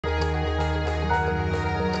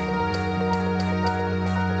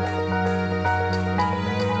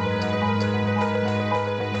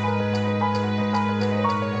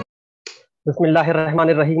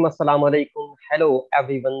Bismillahirrahmanirrahim. Assalamu alaikum. Hello,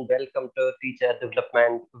 everyone. Welcome to Teacher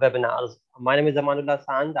Development Webinars. My name is Amanullah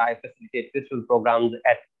Sand. I facilitate virtual programs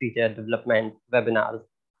at Teacher Development Webinars.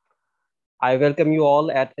 I welcome you all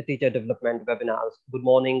at Teacher Development Webinars. Good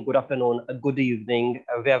morning, good afternoon, good evening,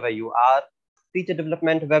 wherever you are. Teacher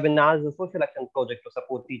Development Webinars is a social action project to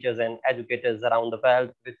support teachers and educators around the world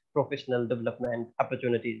with professional development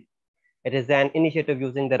opportunities. It is an initiative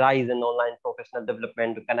using the rise in online professional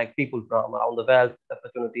development to connect people from around the world with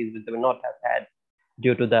opportunities which they would not have had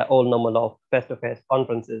due to the old normal of face-to-face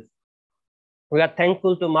conferences. We are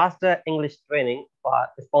thankful to Master English Training for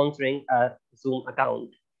sponsoring a Zoom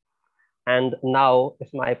account. And now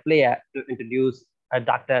it's my pleasure to introduce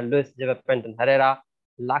Dr. Luis Penton Herrera.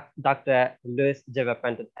 Dr. Luis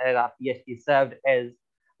Penton Herrera, PhD, served as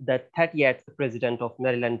the 30th president of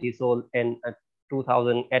Maryland TESOL in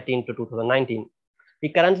 2018 to 2019. He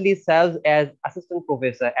currently serves as assistant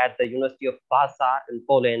professor at the University of Warsaw in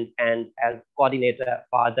Poland and as coordinator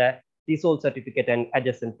for the TESOL certificate and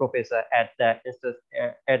adjunct professor at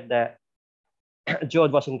the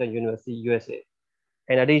George Washington University, USA.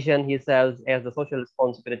 In addition, he serves as the Social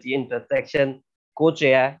Responsibility Intersection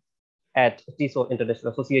co-chair at TESOL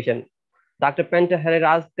International Association. Dr. Penton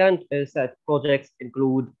Herrera's current research projects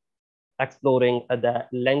include exploring the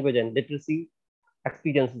language and literacy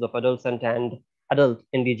experiences of adolescent and adult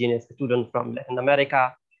indigenous students from Latin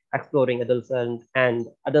America, exploring adolescent and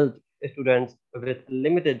adult students with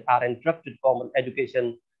limited or interrupted formal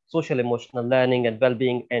education, social emotional learning and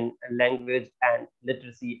well-being in language and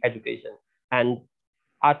literacy education, and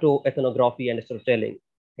autoethnography and storytelling.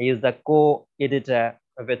 He is the co-editor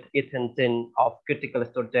with Ethan Tin of Critical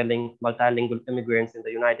Storytelling, Multilingual Immigrants in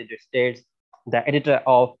the United States, the editor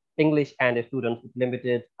of English and Students with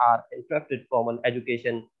Limited or Interrupted Formal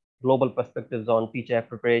Education, Global Perspectives on Teacher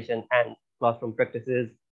Preparation and Classroom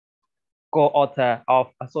Practices, co-author of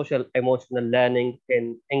A Social Emotional Learning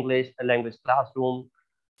in English Language Classroom,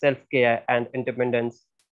 Self-Care and Independence,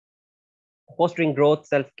 Fostering Growth,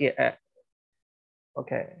 Self-Care,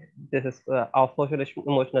 this is our social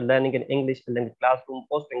emotional learning in English language classroom,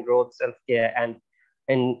 fostering growth, self-care, and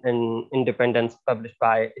in independence, published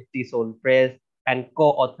by TESOL Press, and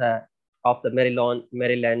co-author of the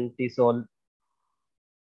Maryland TESOL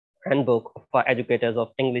Handbook for Educators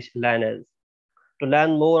of English Learners. To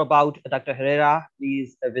learn more about Dr. Herrera,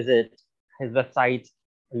 please visit his website,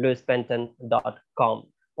 luispenton.com.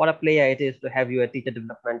 What a pleasure it is to have you at Teacher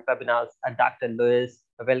Development Webinars. Dr. Luis,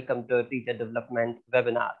 welcome to Teacher Development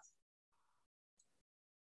Webinars.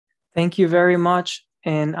 Thank you very much.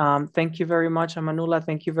 And thank you very much, Amanullah.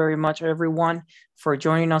 Thank you very much, everyone, for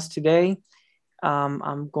joining us today.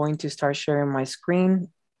 I'm going to start sharing my screen.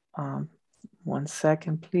 1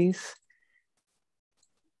 second, please.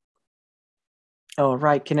 All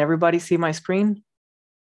right, can everybody see my screen?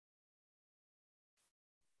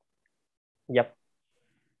 Yep.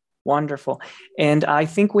 Wonderful. And I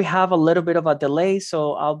think we have a little bit of a delay,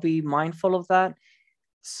 so I'll be mindful of that.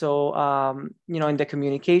 So, in the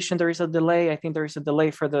communication, there is a delay. I think there is a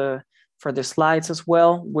delay for the slides as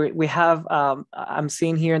well. We have, I'm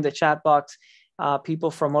seeing here in the chat box,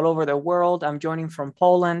 people from all over the world. I'm joining from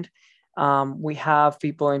Poland. We have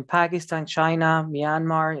people in Pakistan, China,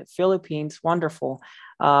 Myanmar, Philippines, wonderful.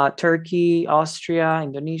 Turkey, Austria,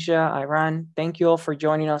 Indonesia, Iran. Thank you all for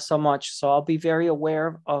joining us so much. So I'll be very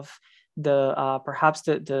aware of the perhaps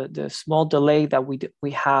the small delay that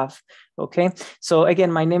we have. Okay, so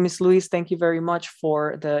again, my name is Luis. Thank you very much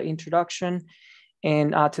for the introduction.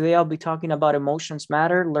 And today I'll be talking about emotions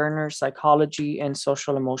matter, learner psychology, and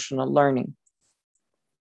social emotional learning.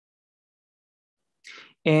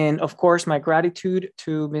 And of course, my gratitude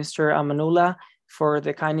to Mr. Amanullah for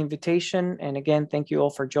the kind invitation. And again, thank you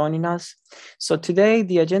all for joining us. So today,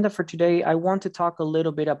 the agenda for today, I want to talk a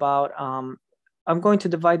little bit about, I'm going to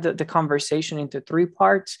divide the conversation into 3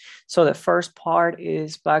 parts. So the first part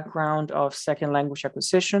is background of second language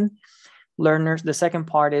acquisition. The second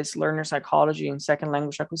part is learner psychology and second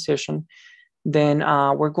language acquisition. Then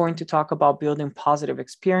we're going to talk about building positive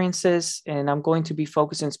experiences. And I'm going to be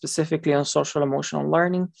focusing specifically on social emotional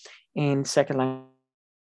learning in second language.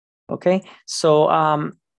 Okay, so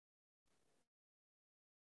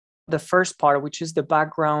the first part, which is the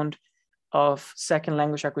background of second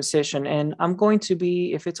language acquisition. And I'm going to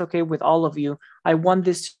be, if it's okay with all of you, I want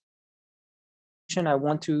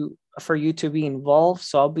for you to be involved.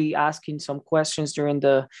 So I'll be asking some questions during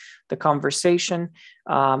the conversation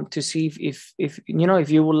to see if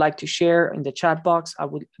you would like to share in the chat box. I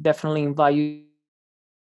would definitely invite you.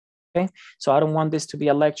 Okay, so I don't want this to be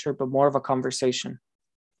a lecture, but more of a conversation.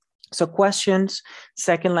 So questions,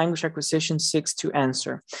 second language acquisition seeks to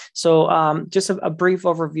answer. So just a brief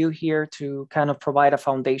overview here to kind of provide a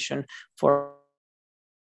foundation for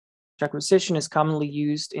acquisition is commonly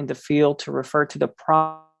used in the field to refer to the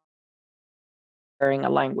process a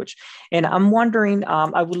language. And I'm wondering,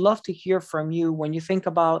 I would love to hear from you when you think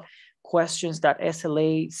about questions that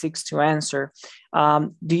SLA seeks to answer.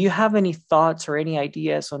 Do you have any thoughts or any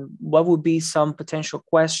ideas on what would be some potential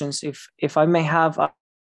questions? If I may have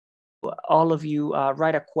all of you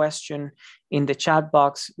write a question in the chat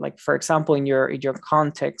box, like for example, in your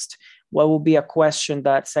context, what will be a question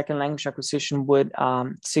that second language acquisition would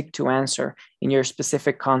seek to answer in your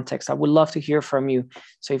specific context? I would love to hear from you.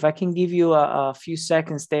 So if I can give you a few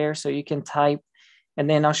seconds there so you can type, and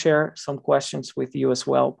then I'll share some questions with you as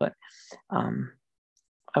well. But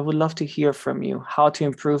I would love to hear from you. How to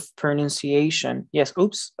improve pronunciation. Yes,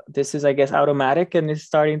 oops, this is, I guess, automatic and it's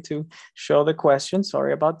starting to show the question.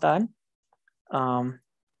 Sorry about that.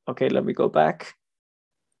 Okay, let me go back.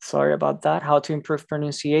 Sorry about that. How to improve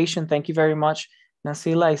pronunciation. Thank you very much,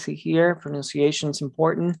 Nasila. I see here pronunciation is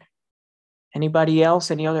important. Anybody else?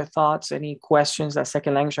 Any other thoughts? Any questions that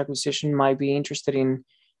second language acquisition might be interested in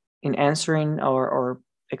answering or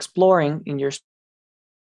exploring in your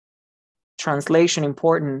translation?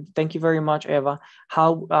 Important. Thank you very much, Eva.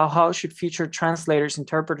 How should future translators,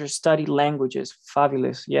 interpreters study languages?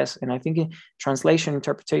 Fabulous. Yes, and I think translation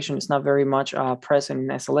interpretation is not very much present in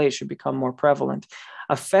SLA. It should become more prevalent.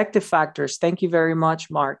 Affective factors. Thank you very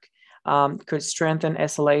much, Mark. Could strengthen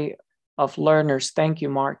SLA of learners. Thank you,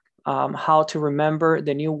 Mark. How to remember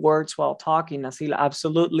the new words while talking, Nasila.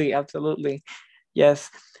 Absolutely, absolutely. Yes.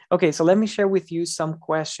 Okay, so let me share with you some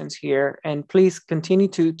questions here, and please continue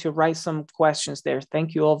to write some questions there.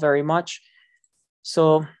 Thank you all very much.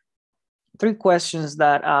 So 3 questions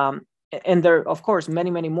that, and there, of course,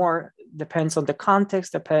 many more, depends on the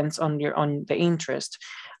context, depends on the interest.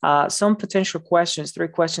 Some potential questions, 3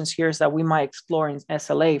 questions here is that we might explore in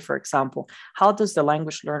SLA, for example. How does the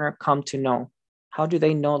language learner come to know? How do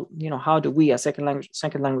they know, how do we as second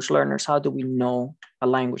language learners, how do we know a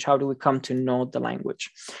language? How do we come to know the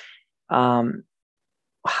language? How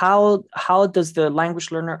does the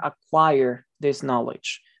language learner acquire this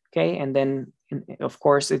knowledge? Okay, and then of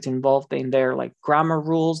course it's involved in their like grammar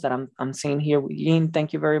rules that I'm seeing here. Yin,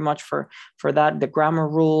 thank you very much for that. The grammar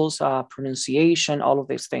rules, pronunciation, all of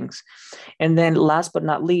these things. And then last but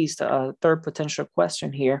not least, third potential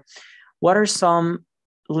question here: what are some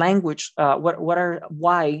language, why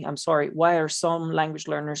are some language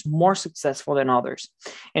learners more successful than others?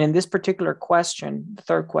 And in this particular question, the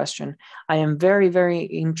third question, I am very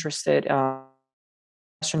interested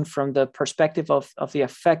from the perspective of the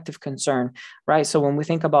affective concern, right? So when we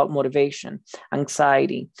think about motivation,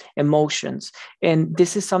 anxiety, emotions, and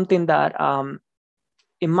this is something that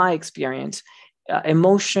in my experience,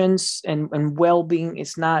 emotions and well-being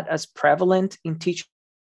is not as prevalent in teaching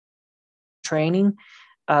training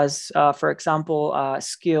as, for example,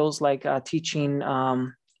 skills like teaching.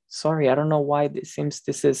 Sorry, I don't know why this seems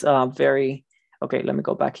this is very, okay, let me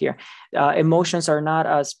go back here. Emotions are not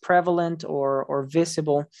as prevalent or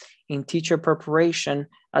visible in teacher preparation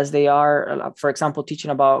as they are, for example,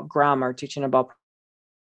 teaching about grammar, teaching about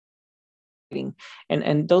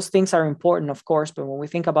and those things are important, of course, but when we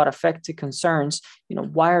think about affective concerns,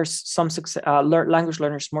 why are some language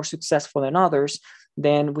learners more successful than others?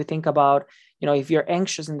 Then we think about, if you're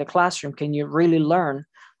anxious in the classroom, can you really learn?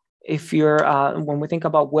 If you're, when we think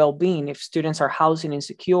about well-being, if students are housing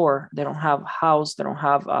insecure, they don't have house, they don't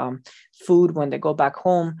have food when they go back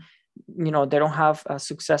home, they don't have a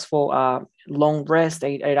successful long rest,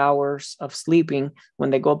 8 hours of sleeping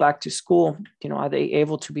when they go back to school, are they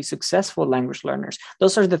able to be successful language learners?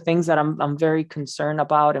 Those are the things that I'm very concerned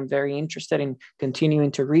about and very interested in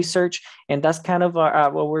continuing to research. And that's kind of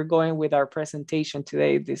what we're going with our presentation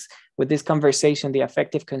today, with this conversation, the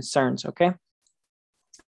affective concerns, okay?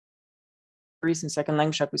 In second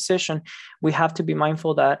language acquisition, we have to be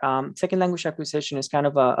mindful that second language acquisition is kind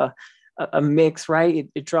of a mix, right?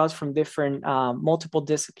 It draws from different multiple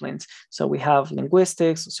disciplines. So we have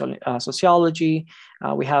linguistics, sociology,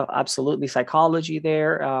 we have absolutely psychology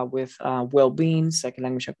there with well-being, second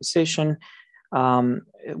language acquisition,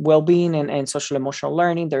 well-being and social emotional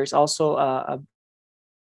learning. There's also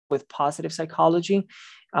with positive psychology,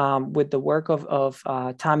 with the work of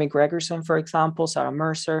Tammy Gregerson, for example, Sarah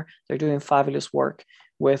Mercer. They're doing fabulous work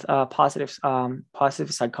with positive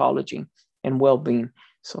psychology and well-being.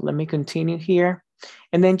 So let me continue here.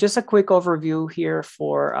 And then just a quick overview here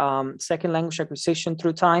for second language acquisition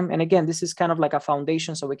through time. And again, this is kind of like a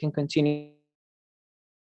foundation so we can continue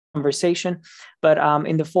conversation. But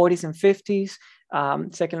in the 40s and 50s,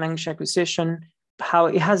 second language acquisition, how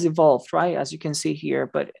it has evolved, right? As you can see here,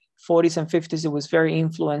 but 40s and 50s, it was very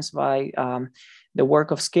influenced by the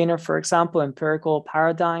work of Skinner, for example, empirical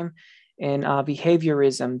paradigm, and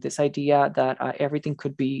behaviorism, this idea that everything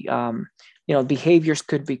could be, behaviors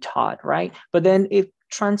could be taught, right? But then it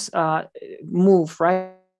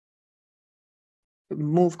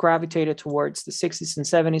gravitated towards the 60s and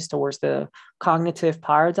 70s, towards the cognitive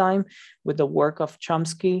paradigm with the work of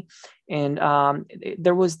Chomsky. And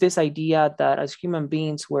there was this idea that as human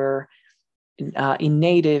beings, we're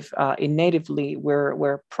natively,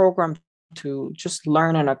 we're programmed to just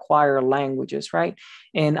learn and acquire languages, right?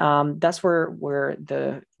 And that's where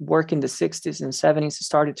the work in the 60s and 70s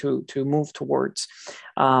started to move towards.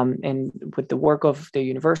 And with the work of the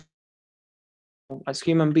university, as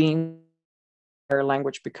human beings,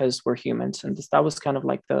 language because we're humans. And that was kind of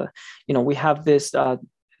like we have this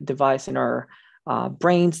device in our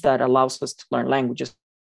brains that allows us to learn languages. Of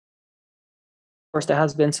course, there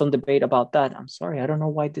has been some debate about that. I'm sorry, I don't know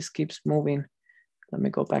why this keeps moving. Let me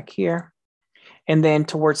go back here. And then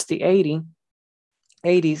towards the 80s,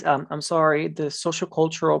 I'm sorry, the social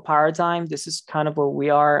cultural paradigm, this is kind of where we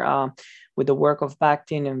are with the work of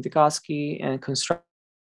Bakhtin and Vygotsky and construct.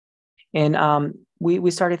 And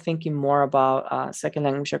we started thinking more about second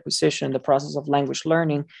language acquisition, the process of language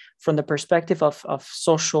learning from the perspective of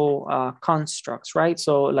social constructs, right?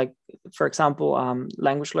 So like, for example,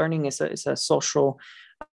 language learning is a social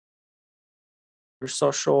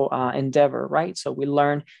endeavor, right? So we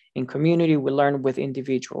learn in community, we learn with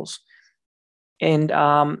individuals. And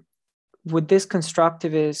with this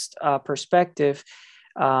constructivist perspective,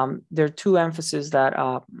 there are two emphases that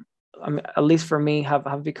at least for me,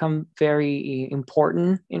 have become very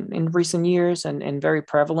important in recent years and very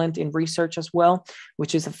prevalent in research as well,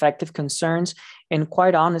 which is affective concerns. And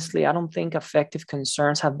quite honestly, I don't think affective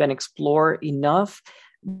concerns have been explored enough.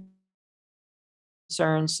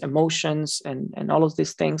 Concerns, emotions, and all of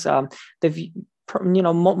these things.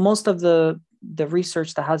 Most of the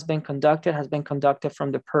research that has been conducted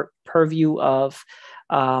from the purview of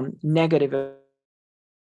negative,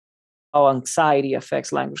 how anxiety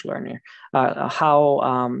affects language learning,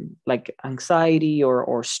 how like anxiety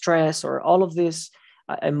or stress or all of these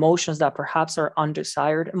emotions that perhaps are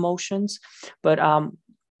undesired emotions. But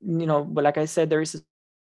but like I said, there is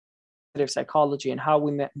psychology and how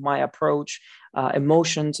we might approach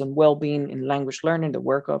emotions and well-being in language learning, the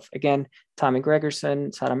work of, again, Tommy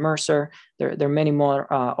Gregerson, Sarah Mercer. There are many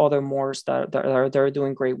more other Moors that are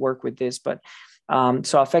doing great work with this. But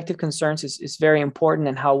so affective concerns is very important,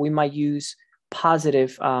 and how we might use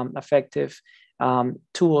positive affective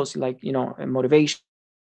tools like, motivation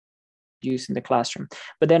use in the classroom.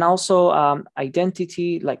 But then also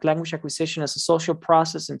identity, like language acquisition as a social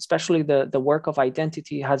process, and especially the work of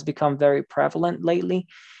identity has become very prevalent lately.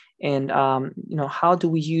 And how do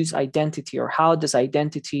we use identity, or how does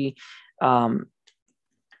identity kind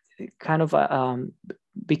of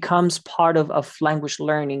becomes part of language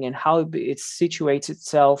learning, and how it situates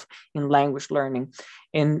itself in language learning.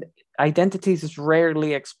 And identities is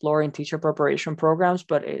rarely explored in teacher preparation programs,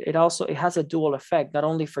 but it has a dual effect, not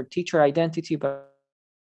only for teacher identity, but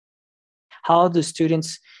how do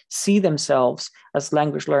students see themselves as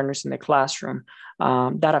language learners in the classroom.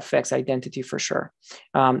 That affects identity for sure.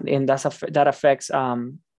 And that affects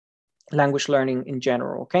language learning in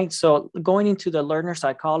general. Okay, so going into the learner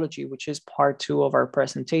psychology, which is part 2 of our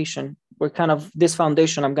presentation, we're kind of, this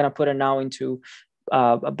foundation, I'm going to put it now into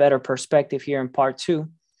a better perspective here in part 2.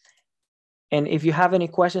 And if you have any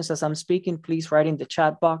questions as I'm speaking, please write in the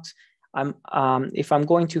chat box. If I'm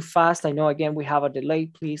going too fast, I know, again, we have a delay,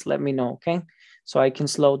 please let me know, okay? So I can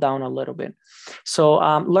slow down a little bit. So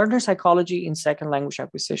learner psychology in second language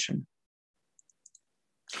acquisition.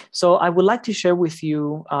 So I would like to share with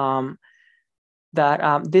you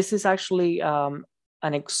that this is actually an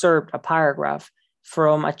excerpt, a paragraph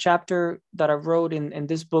from a chapter that I wrote in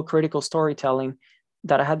this book, Critical Storytelling,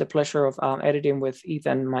 that I had the pleasure of editing with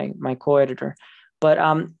Ethan, my co-editor. But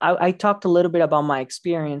I talked a little bit about my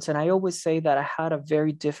experience, and I always say that I had a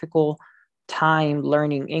very difficult time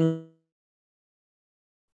learning English.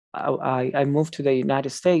 I moved to the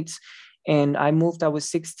United States, and I was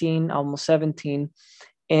 16, almost 17.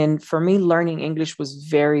 And for me, learning English was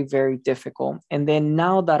very, very difficult. And then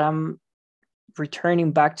now that I'm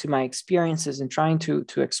returning back to my experiences and trying to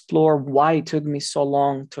explore why it took me so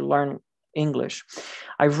long to learn English,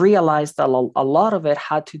 I realized that a lot of it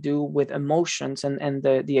had to do with emotions and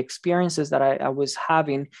the experiences that I was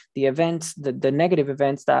having, the events, the negative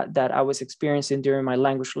events that I was experiencing during my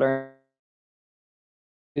language learning.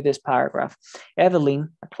 this paragraph. Evelyn,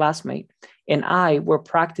 a classmate, and I were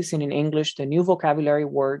practicing in English the new vocabulary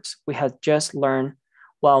words we had just learned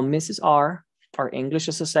while Mrs. R, our English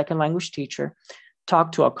as a second language teacher,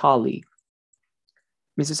 talked to a colleague.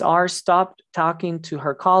 Mrs. R stopped talking to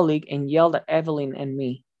her colleague and yelled at Evelyn and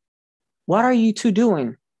me. "What are you two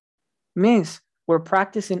doing?" "Miss, we're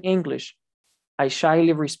practicing English," I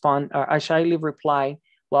shyly replied,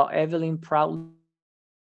 while Evelyn proudly.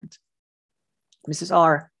 Mrs.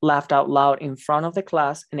 R laughed out loud in front of the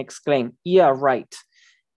class and exclaimed, "Yeah, right,"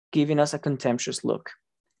 giving us a contemptuous look.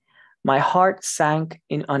 My heart sank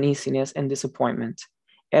in uneasiness and disappointment.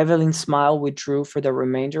 Evelyn's smile withdrew for the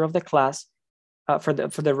remainder of the class, for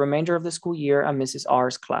the remainder of the school year at Mrs.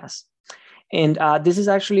 R's class. And this is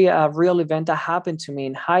actually a real event that happened to me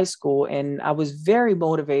in high school, and I was very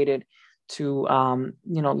motivated to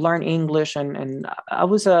learn English, and I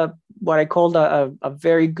was what I called a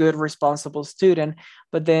very good, responsible student.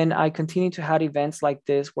 But then I continued to have events like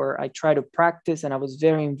this where I try to practice, and I was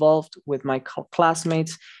very involved with my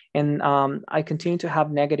classmates. And I continued to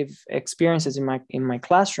have negative experiences in my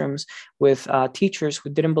classrooms with teachers who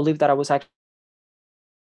didn't believe that I was actually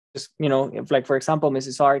just, like, for example,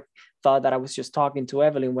 Mrs. R thought that I was just talking to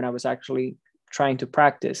Evelyn when I was actually trying to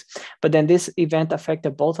practice. But then this event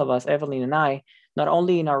affected both of us, Evelyn and I, not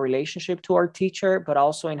only in our relationship to our teacher, but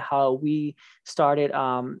also in how we started,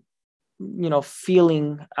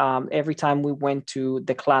 feeling every time we went to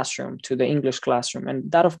the classroom, to the English classroom.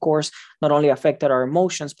 And that, of course, not only affected our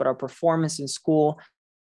emotions, but our performance in school,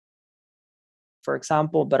 for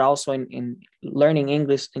example, but also in learning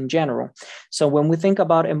English in general. So when we think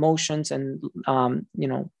about emotions and,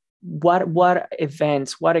 what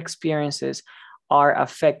events, what experiences are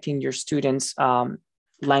affecting your students'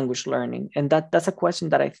 language learning? And that's a question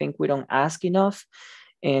that I think we don't ask enough.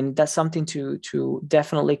 And that's something to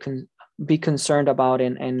definitely be concerned about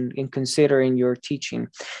and consider in your teaching.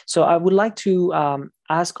 So I would like to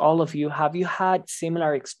ask all of you, have you had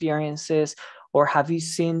similar experiences, or have you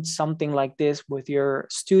seen something like this with your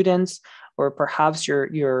students, or perhaps your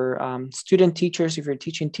student teachers, if you're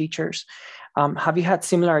teaching teachers? Have you had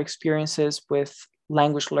similar experiences with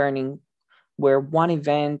language learning where one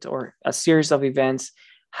event or a series of events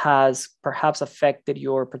has perhaps affected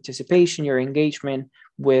your participation, your engagement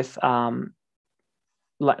with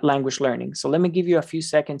language learning? So let me give you a few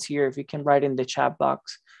seconds here if you can write in the chat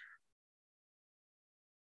box.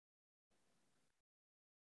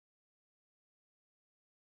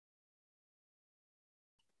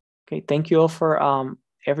 Okay, thank you all for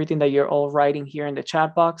everything that you're all writing here in the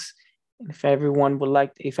chat box. And if anyone would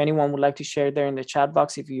like to share there in the chat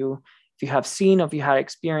box, if you have seen, or if you had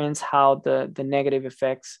experienced how the negative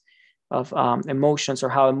effects of emotions, or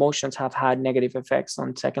how emotions have had negative effects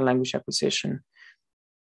on second language acquisition.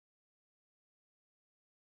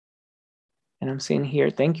 And I'm seeing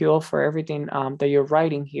here, thank you all for everything that you're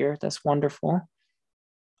writing here. That's wonderful.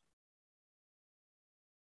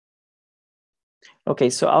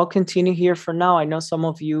 Okay, so I'll continue here for now. I know some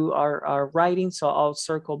of you are writing, so I'll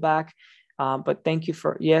circle back. But thank you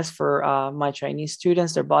for my Chinese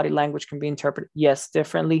students, their body language can be interpreted, yes,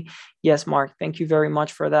 differently. Yes, Mark, thank you very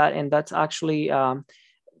much for that. And that's actually,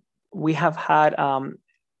 we have had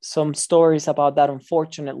some stories about that,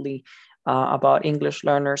 unfortunately, about English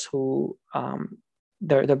learners who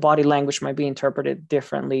their body language might be interpreted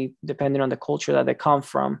differently depending on the culture that they come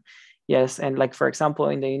from. Yes, and like, for example,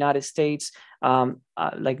 in the United States,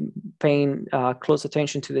 like paying close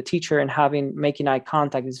attention to the teacher and making eye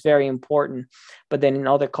contact is very important. But then in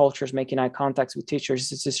other cultures, making eye contact with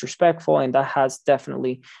teachers is disrespectful, and that has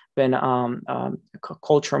definitely been a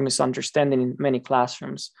cultural misunderstanding in many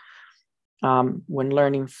classrooms. When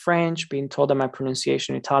learning French, being told that my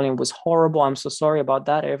pronunciation in Italian was horrible. I'm so sorry about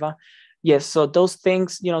that, Eva. Yes, so those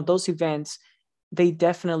things, those events, they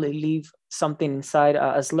definitely leave something inside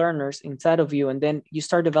as learners inside of you. And then you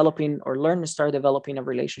start developing, or learners start developing, a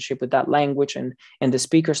relationship with that language and the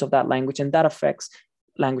speakers of that language, and that affects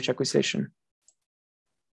language acquisition.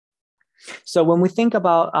 So when we think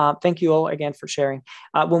about, thank you all again for sharing.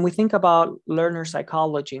 When we think about learner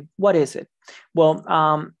psychology, what is it? Well,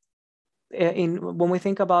 when we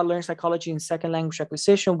think about learner psychology in second language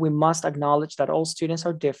acquisition, we must acknowledge that all students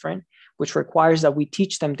are different, which requires that we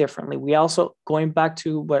teach them differently. We also, going back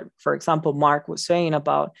to what, for example, Mark was saying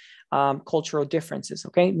about cultural differences,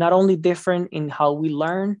 okay? Not only different in how we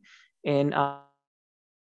learn and how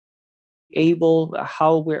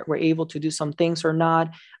we're able to do some things or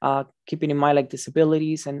not, keeping in mind like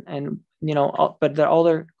disabilities and but there are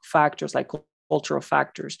other factors like cultural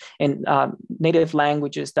factors and native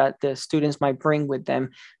languages that the students might bring with them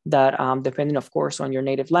that depending, of course, on your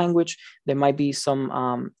native language, there might be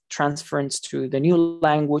some transference to the new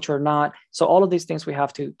language or not. So all of these things we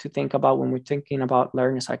have to think about when we're thinking about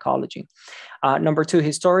learning psychology. Number two,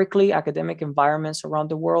 historically, academic environments around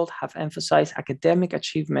the world have emphasized academic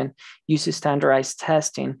achievement using standardized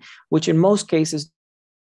testing, which in most cases,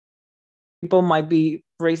 people might be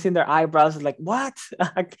raising their eyebrows like, what?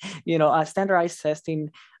 Standardized testing,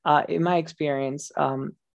 in my experience,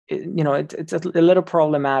 it's a little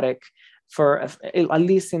problematic for at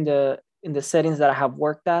least in the settings that I have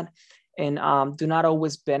worked at, and do not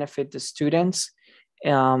always benefit the students.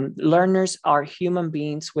 Learners are human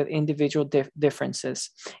beings with individual differences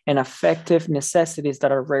and affective necessities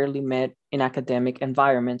that are rarely met in academic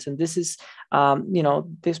environments. And this is,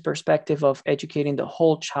 this perspective of educating the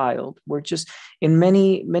whole child. We're just in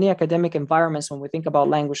many academic environments when we think about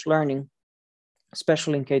language learning,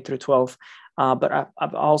 especially in K through 12. But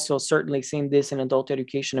I've also certainly seen this in adult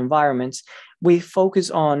education environments. We focus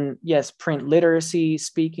on, yes, print literacy,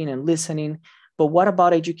 speaking and listening. But what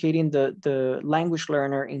about educating the language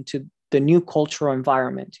learner into the new cultural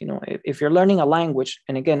environment? If you're learning a language,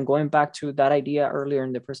 and again, going back to that idea earlier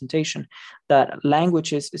in the presentation, that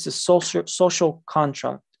language is a social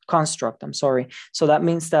construct. So that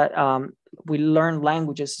means that we learn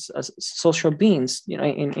languages as social beings,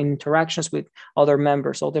 in interactions with other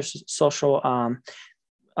members, other social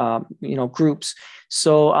groups.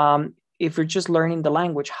 So if we're just learning the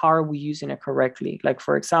language, how are we using it correctly? Like,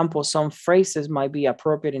 for example, some phrases might be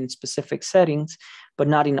appropriate in specific settings, but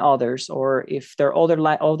not in others. Or if there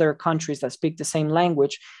are other countries that speak the same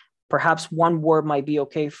language, perhaps one word might be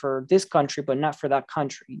okay for this country, but not for that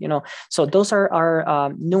country. So those are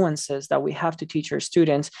our nuances that we have to teach our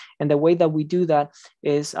students. And the way that we do that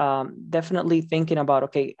is definitely thinking about,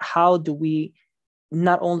 okay, how do we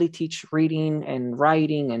not only teach reading and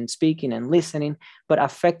writing and speaking and listening, but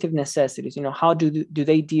affective necessities? How do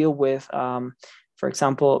they deal with, for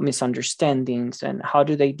example, misunderstandings, and how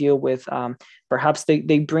do they deal with, perhaps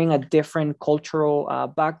they bring a different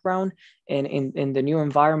cultural background, and in the new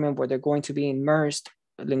environment where they're going to be immersed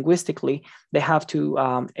linguistically, they have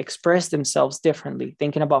to express themselves differently,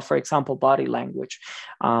 thinking about, for example, body language.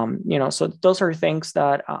 So those are things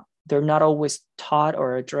that they're not always taught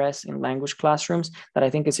or addressed in language classrooms that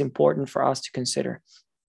I think is important for us to consider.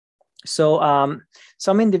 So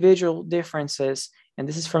some individual differences, and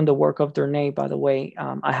this is from the work of Durnay, by the way,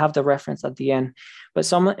 I have the reference at the end, but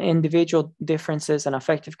some individual differences and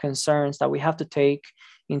affective concerns that we have to take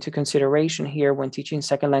into consideration here when teaching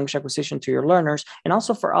second language acquisition to your learners. And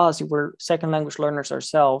also for us, if we're second language learners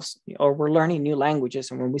ourselves, or we're learning new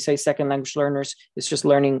languages. And when we say second language learners, it's just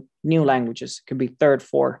learning new languages. It could be third,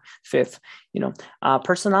 fourth, fifth.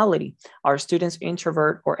 Personality. Are students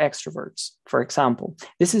introvert or extroverts, for example?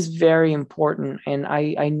 This is very important. And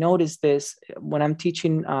I noticed this when I'm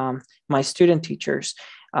teaching my student teachers.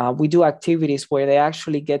 We do activities where they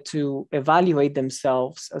actually get to evaluate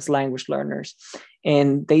themselves as language learners,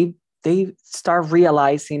 and they start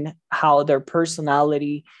realizing how their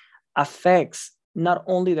personality affects not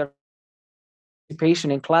only their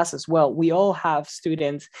participation in class as well. We all have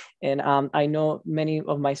students, and I know many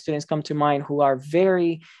of my students come to mind who are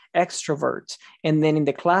very extroverts, and then in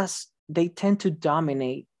the class they tend to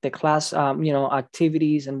dominate the class,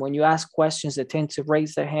 activities. And when you ask questions, they tend to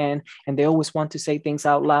raise their hand, and they always want to say things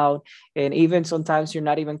out loud. And even sometimes you're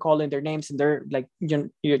not even calling their names, and they're like,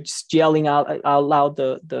 you're just yelling out loud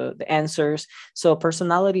the answers. So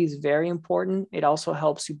personality is very important. It also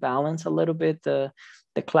helps you balance a little bit the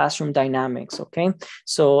classroom dynamics. Okay.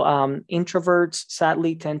 So introverts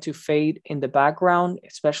sadly tend to fade in the background,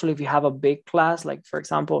 especially if you have a big class. Like, for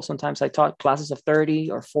example, sometimes I taught classes of 30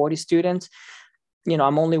 or 40 students.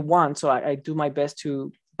 I'm only one, so I do my best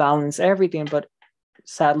to balance everything, but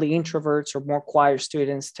sadly, introverts or more quiet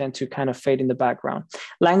students tend to kind of fade in the background.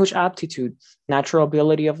 Language aptitude, natural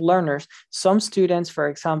ability of learners. Some students, for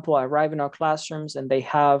example, arrive in our classrooms and they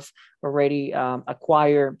have already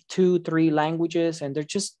acquired 2-3 languages, and they're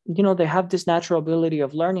just, they have this natural ability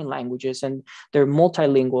of learning languages, and they're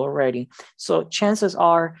multilingual already. So chances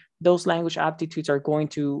are those language aptitudes are going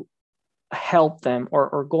to help them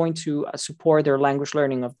or going to support their language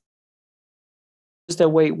learning. Of just the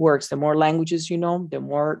way it works. The more languages you know, the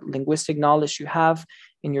more linguistic knowledge you have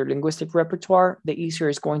in your linguistic repertoire, the easier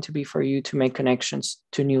it's going to be for you to make connections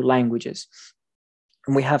to new languages.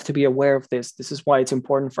 And we have to be aware of this. This is why it's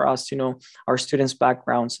important for us to know our students'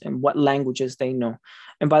 backgrounds and what languages they know.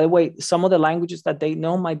 And by the way, some of the languages that they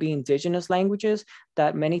know might be indigenous languages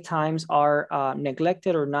that many times are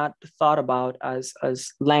neglected or not thought about as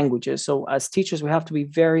languages. So as teachers, we have to be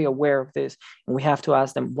very aware of this. And we have to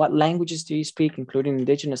ask them, what languages do you speak, including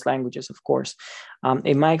indigenous languages, of course.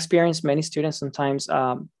 In my experience, many students sometimes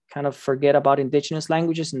kind of forget about indigenous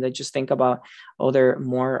languages, and they just think about other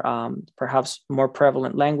more perhaps more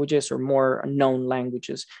prevalent languages or more known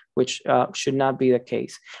languages, which should not be the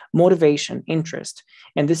case. Motivation, interest,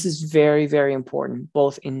 and this is very, very important,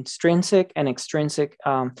 both intrinsic and extrinsic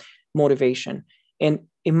motivation. And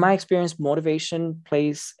in my experience, motivation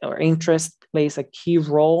plays, or interest plays, a key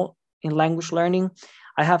role in language learning.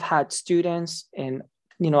 I have had students, and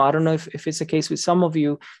I don't know if it's the case with some of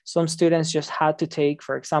you, some students just had to take,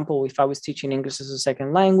 for example, if I was teaching English as a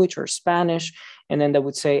second language or Spanish, and then they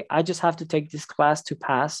would say, I just have to take this class to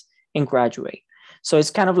pass and graduate. So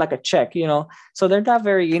it's kind of like a check, so they're not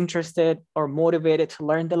very interested or motivated to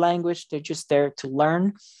learn the language. They're just there to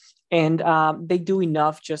learn, and they do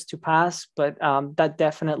enough just to pass, but that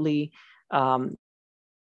definitely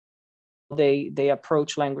they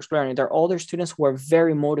approach language learning. There are older students who are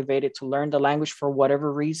very motivated to learn the language for whatever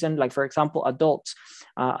reason. Like, for example,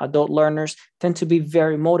 adult learners tend to be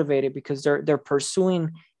very motivated because they're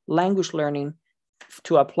pursuing language learning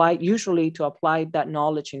to apply that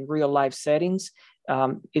knowledge in real life settings.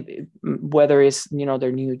 Whether it's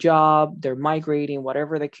their new job, they're migrating,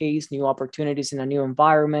 whatever the case, new opportunities in a new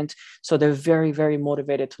environment. So they're very, very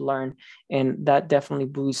motivated to learn, and that definitely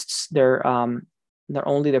boosts their not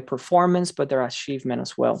only their performance, but their achievement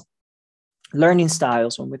as well. Learning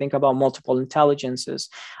styles, when we think about multiple intelligences,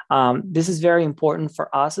 this is very important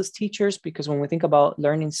for us as teachers, because when we think about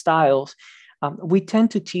learning styles, we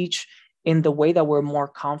tend to teach in the way that we're more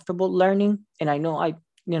comfortable learning. And I know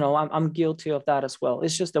I'm guilty of that as well.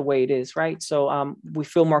 It's just the way it is, right? So we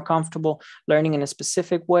feel more comfortable learning in a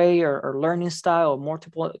specific way or learning style, or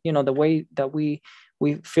multiple, the way that we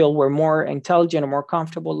feel we're more intelligent or more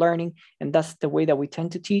comfortable learning. And that's the way that we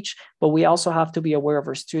tend to teach. But we also have to be aware of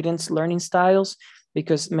our students' learning styles,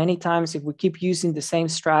 because many times if we keep using the same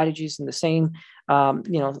strategies and the same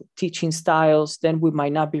teaching styles, then we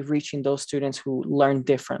might not be reaching those students who learn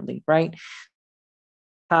differently, right?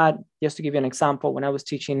 Just to give you an example, when I was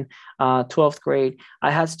teaching 12th grade, I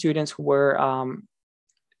had students who were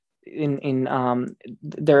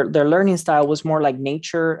their learning style was more like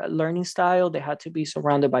nature learning style. They had to be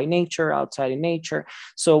surrounded by nature, outside in nature.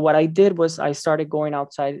 So what I did was I started going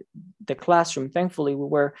outside the classroom. Thankfully,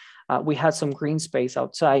 we had some green space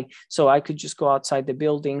outside, so I could just go outside the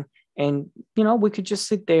building, and we could just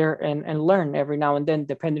sit there and learn every now and then,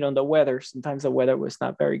 depending on the weather. Sometimes the weather was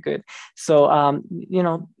not very good, so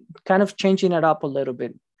kind of changing it up a little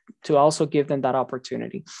bit to also give them that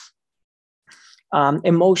opportunity.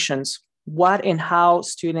 Emotions, what and how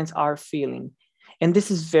students are feeling. And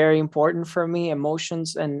this is very important for me,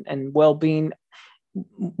 emotions and well-being.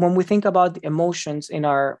 When we think about the emotions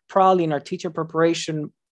probably in our teacher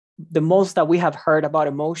preparation, the most that we have heard about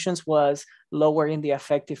emotions was lowering the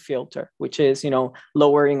affective filter, which is,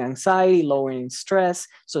 lowering anxiety, lowering stress,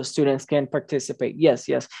 so students can participate. Yes.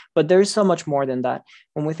 But there's so much more than that.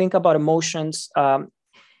 When we think about emotions,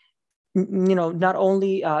 not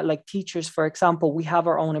only like teachers, for example, we have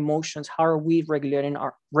our own emotions. How are we regulating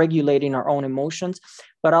our own emotions?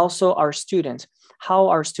 But also our students. How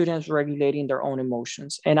are students regulating their own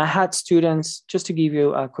emotions? And I had students, just to give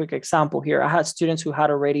you a quick example here, I had students who had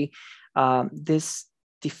already this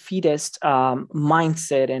defeatist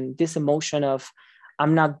mindset and this emotion of,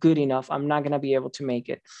 I'm not good enough, I'm not going to be able to make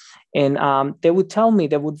it. And they would tell me,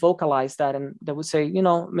 they would vocalize that, and they would say,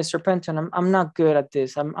 Mr. Pentón, I'm not good at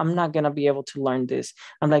this. I'm not going to be able to learn this.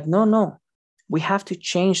 I'm like, no, we have to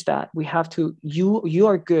change that. We have to, you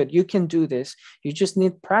are good. You can do this. You just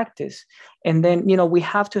need practice. And then, we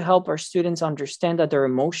have to help our students understand that their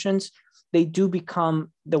emotions, they do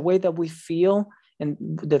become the way that we feel, and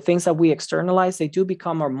the things that we externalize, they do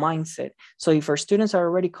become our mindset. So if our students are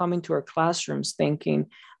already coming to our classrooms thinking,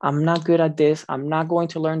 I'm not good at this, I'm not going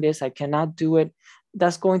to learn this, I cannot do it,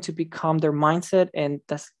 that's going to become their mindset, and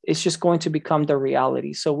it's just going to become their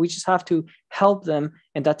reality. So we just have to help them,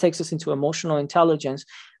 and that takes us into emotional intelligence.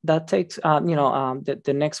 That takes,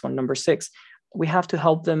 the next one, number 6. We have to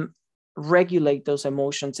help them regulate those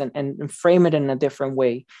emotions and frame it in a different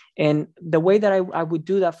way. And the way that I would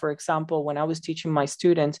do that, for example, when I was teaching my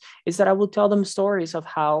students, is that I would tell them stories of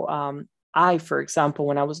how for example,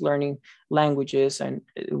 when I was learning languages, and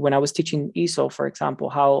when I was teaching ESO, for example,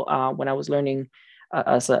 how when I was learning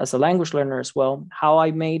as a language learner as well, how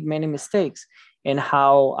I made many mistakes. and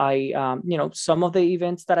how I, some of the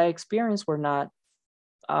events that I experienced were not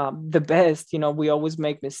the best. We always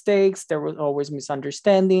make mistakes. There was always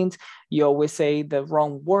misunderstandings. You always say the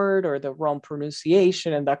wrong word or the wrong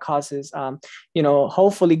pronunciation, and that causes,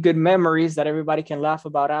 hopefully good memories that everybody can laugh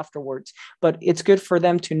about afterwards. But it's good for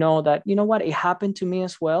them to know that, what, it happened to me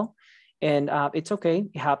as well. And it's okay.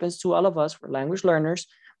 It happens to all of us. We're language learners,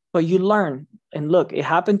 but you learn. And look, it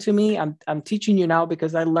happened to me. I'm teaching you now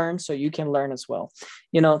because I learned, so you can learn as well.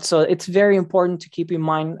 So it's very important to keep in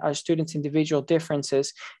mind our students' individual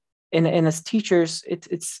differences. And as teachers,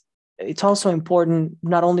 it's also important,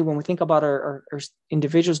 not only when we think about our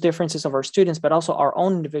individual differences of our students, but also our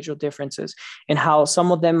own individual differences and how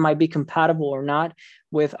some of them might be compatible or not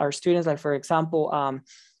with our students. Like, for example,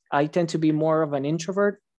 I tend to be more of an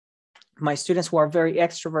introvert. My students who are very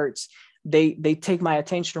extroverts, they take my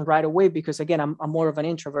attention right away because, again, I'm more of an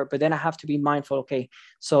introvert. But then I have to be mindful. Okay,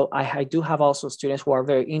 so I do have also students who are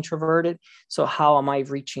very introverted. So how am I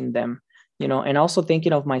reaching them? And also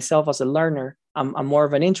thinking of myself as a learner, I'm more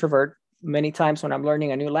of an introvert. Many times when I'm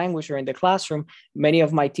learning a new language or in the classroom, many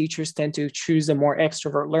of my teachers tend to choose a more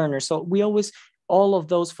extrovert learner. So we always, all of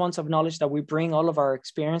those funds of knowledge that we bring, all of our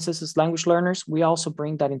experiences as language learners, we also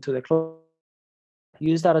bring that into the class.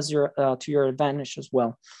 Use that as to your advantage as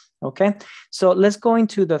well. Okay, so let's go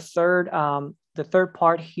into the third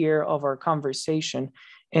part here of our conversation.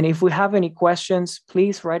 And if we have any questions,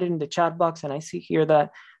 please write it in the chat box. And I see here that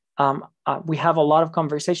we have a lot of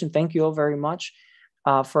conversation. Thank you all very much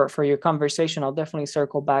for your conversation. I'll definitely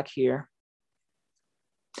circle back here.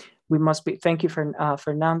 Thank you for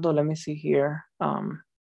Fernando. Let me see here.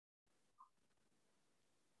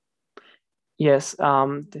 Yes,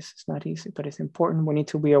 this is not easy, but it's important. We need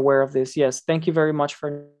to be aware of this. Yes, thank you very much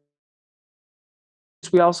for.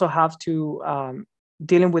 We also have to,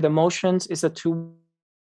 dealing with emotions is a tool.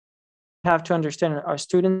 We have to understand our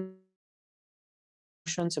students'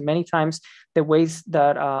 emotions, and many times the ways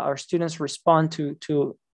that our students respond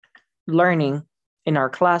to learning in our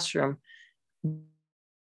classroom,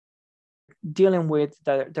 dealing with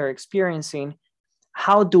that they're experiencing.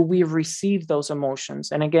 How do we receive those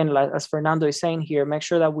emotions? And again, as Fernando is saying here, make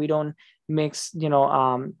sure that we don't mix,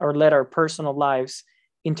 or let our personal lives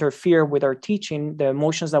interfere with our teaching. The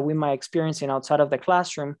emotions that we might experience outside of the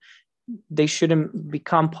classroom, they shouldn't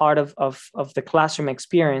become part of the classroom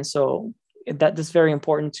experience. So that is very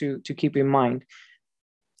important to keep in mind.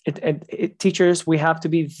 Teachers, we have to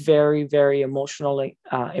be very, very emotionally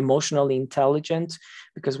intelligent,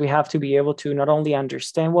 because we have to be able to not only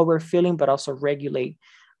understand what we're feeling, but also regulate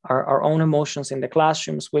our own emotions in the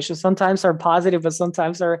classrooms, which sometimes are positive, but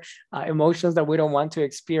sometimes are emotions that we don't want to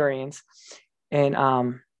experience. And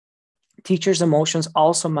teachers' emotions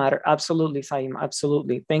also matter. Absolutely, Saim.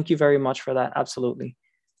 Absolutely. Thank you very much for that. Absolutely.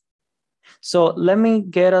 So let me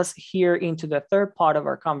get us here into the third part of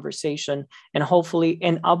our conversation, and hopefully,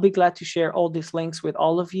 and I'll be glad to share all these links with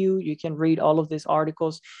all of you. You can read all of these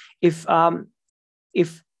articles. If for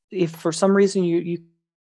some reason you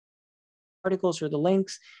articles or the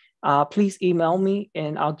links, please email me,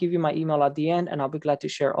 and I'll give you my email at the end, and I'll be glad to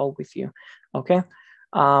share all with you. Okay.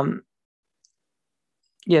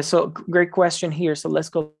 Yeah. So great question here. So let's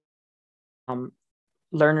go.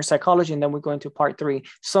 Learner psychology, and then we're going to part 3.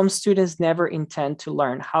 Some students never intend to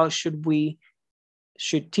learn. How should we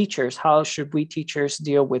teachers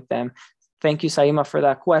deal with them? Thank you, Saima, for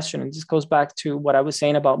that question. And this goes back to what I was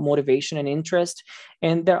saying about motivation and interest.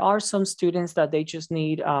 And there are some students that they just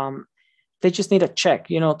need a check,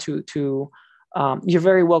 you're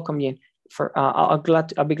very welcome, Yin. I'll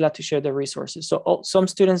be glad to share the resources. So some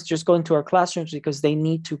students just go into our classrooms because they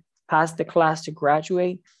need to pass the class to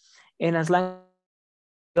graduate. And as long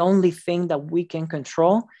the only thing that we can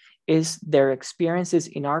control is their experiences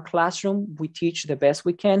in our classroom. We teach the best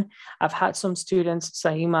we can. I've had some students,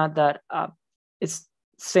 Saima, that it's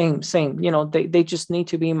same. They just need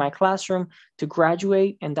to be in my classroom to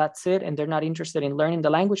graduate, and that's it. And they're not interested in learning the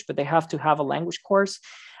language, but they have to have a language course.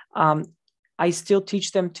 I still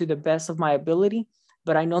teach them to the best of my ability,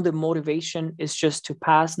 but I know the motivation is just to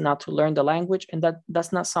pass, not to learn the language. And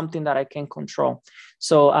that's not something that I can control.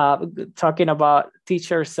 So talking about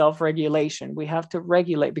teacher self-regulation, we have to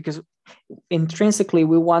regulate, because intrinsically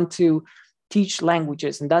we want to teach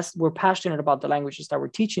languages, and we're passionate about the languages that we're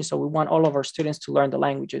teaching. So we want all of our students to learn the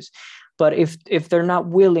languages. But if they're not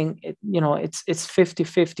willing, it's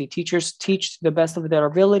 50-50. Teachers teach the best of their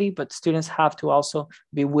ability, but students have to also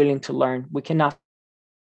be willing to learn. We cannot,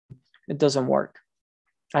 it doesn't work.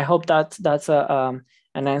 I hope that's an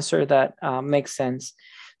answer that makes sense.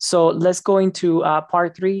 So let's go into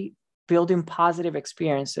part 3, building positive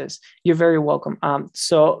experiences. You're very welcome.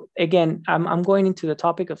 So again, I'm going into the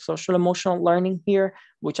topic of social emotional learning here,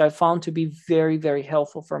 which I found to be very, very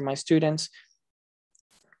helpful for my students.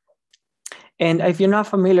 And if you're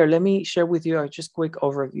not familiar, let me share with you a just quick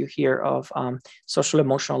overview here of social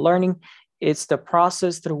emotional learning. It's the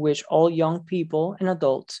process through which all young people and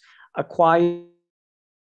adults acquire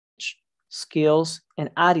skills and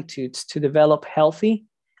attitudes to develop healthy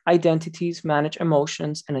identities, manage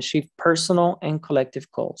emotions, and achieve personal and collective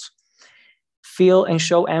goals. Feel and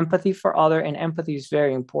show empathy for others, and empathy is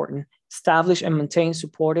very important. Establish and maintain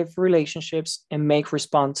supportive relationships and make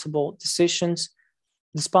responsible decisions,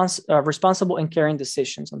 responsible and caring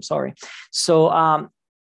decisions. I'm sorry. So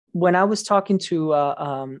when I was talking to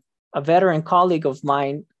a veteran colleague of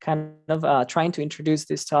mine, kind of trying to introduce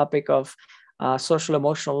this topic of social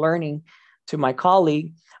emotional learning to my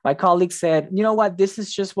colleague said, you know what, this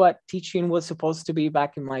is just what teaching was supposed to be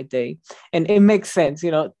back in my day. And it makes sense.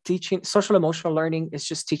 Teaching social emotional learning is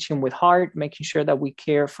just teaching with heart, making sure that we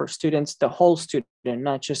care for students, the whole student,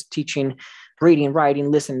 not just teaching reading, writing,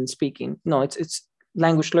 listening, speaking. No, it's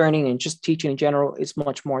language learning, and just teaching in general is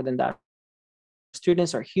much more than that.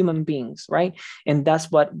 Students are human beings, right? And that's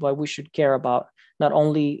what we should care about, not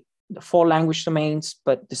only the 4 language domains,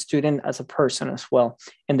 but the student as a person as well,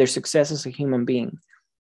 and their success as a human being.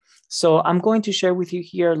 So I'm going to share with you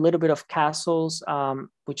here a little bit of CASEL's,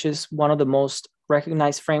 which is one of the most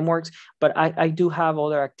recognized frameworks, but I do have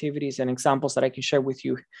other activities and examples that I can share with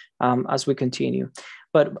you as we continue.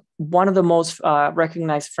 But one of the most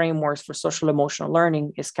recognized frameworks for social emotional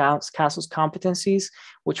learning is CASEL's competencies,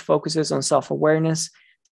 which focuses on self-awareness,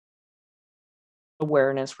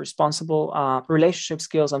 responsible relationship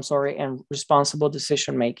skills, and responsible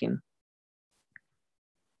decision-making.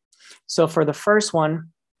 So for the first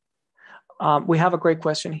one, we have a great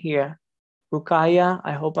question here. Rukaya,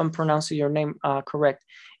 I hope I'm pronouncing your name correct.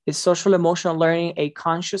 Is social emotional learning a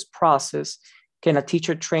conscious process? Can a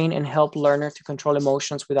teacher train and help learner to control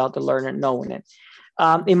emotions without the learner knowing it?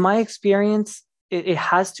 In my experience, it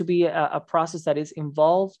has to be a process that is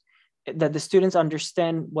involved, that the students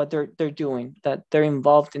understand what they're doing, that they're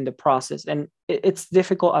involved in the process. And it's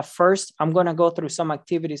difficult at first. I'm going to go through some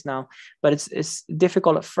activities now, but it's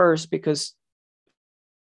difficult at first because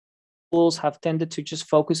schools have tended to just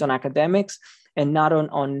focus on academics and not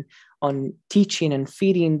on teaching and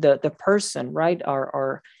feeding the person, right?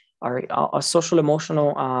 Our social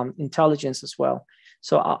emotional intelligence as well.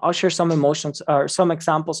 So I'll share some emotions or some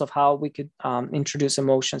examples of how we could introduce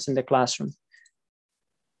emotions in the classroom.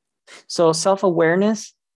 So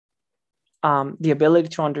self-awareness, the ability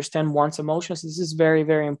to understand one's emotions, this is very,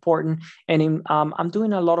 very important. And I'm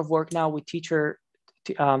doing a lot of work now with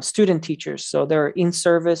student teachers. So they're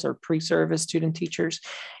in-service or pre-service student teachers.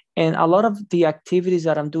 And a lot of the activities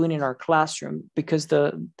that I'm doing in our classroom, because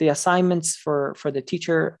the assignments for the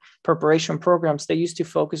teacher preparation programs, they used to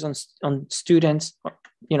focus on students,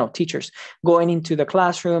 teachers going into the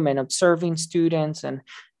classroom and observing students and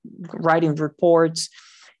writing reports.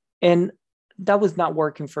 And that was not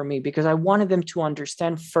working for me because I wanted them to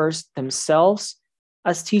understand first themselves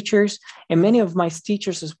as teachers. And many of my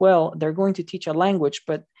teachers as well, they're going to teach a language,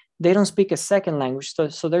 but they don't speak a second language.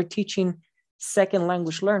 So they're teaching second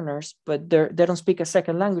language learners, but they don't speak a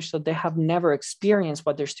second language. So they have never experienced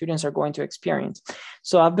what their students are going to experience.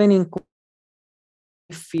 So I've been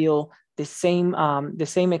feel the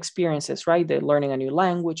same experiences, right? They're learning a new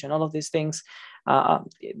language and all of these things.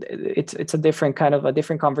 It's a different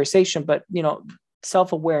conversation, but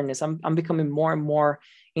self-awareness. I'm becoming more and more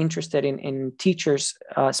interested in teachers,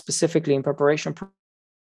 specifically in preparation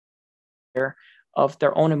of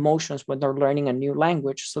their own emotions when they're learning a new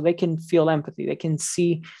language, so they can feel empathy. They can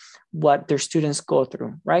see what their students go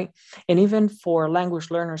through, right? And even for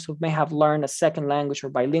language learners who may have learned a second language, or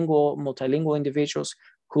bilingual, multilingual individuals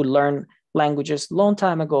who learned languages a long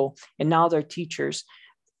time ago and now they're teachers,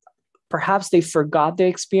 perhaps they forgot the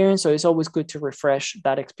experience, so it's always good to refresh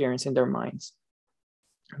that experience in their minds.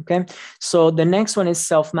 Okay, so the next one is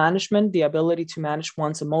self-management, the ability to manage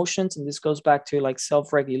one's emotions. And this goes back to like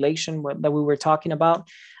self-regulation that we were talking about,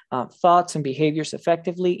 thoughts and behaviors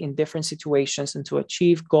effectively in different situations and to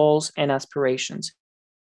achieve goals and aspirations.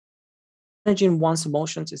 Managing one's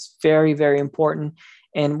emotions is very, very important.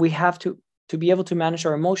 And we have to be able to manage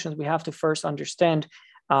our emotions, we have to first understand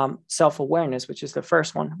self-awareness, which is the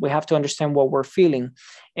first one. We have to understand what we're feeling.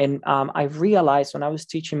 And I realized when I was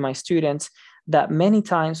teaching my students that many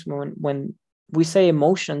times when we say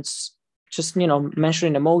emotions, just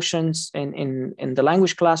mentioning emotions in the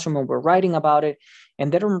language classroom, when we're writing about it,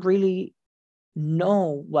 and they don't really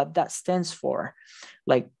know what that stands for,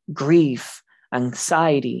 like grief,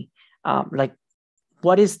 anxiety, Like,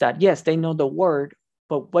 what is that? Yes, they know the word,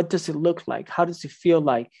 but what does it look like? How does it feel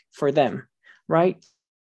like for them, right?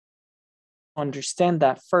 Understand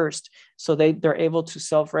that first, so they're able to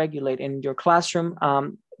self-regulate in your classroom.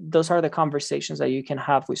 Those are the conversations that you can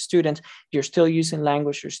have with students. You're still using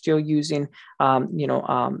language, you're still using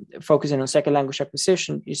focusing on second language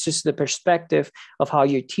acquisition. It's just the perspective of how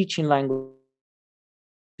you're teaching language,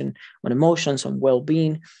 on emotions, on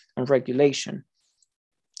well-being, on regulation,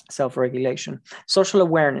 self-regulation. Social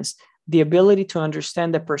awareness, the ability to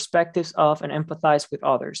understand the perspectives of and empathize with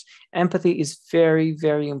others. Empathy is very,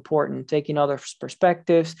 very important, taking others'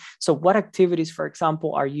 perspectives. So what activities, for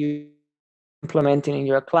example, are you implementing in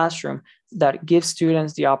your classroom that gives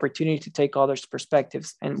students the opportunity to take others'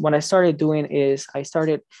 perspectives? And what I started doing is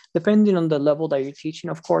depending on the level that you're teaching,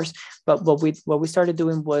 of course, but what we started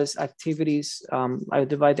doing was activities. I would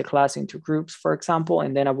divide the class into groups, for example,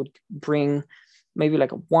 and then I would bring maybe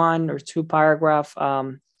like a 1 or 2 paragraph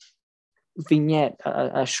vignette,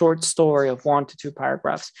 a short story of 1 to 2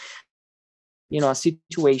 paragraphs, a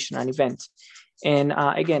situation, an event. And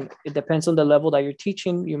again, it depends on the level that you're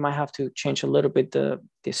teaching. You might have to change a little bit the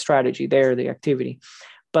strategy there, the activity.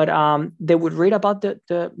 But they would read about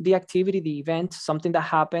the activity, the event, something that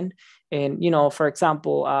happened. And, for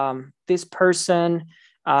example, this person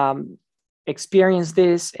experienced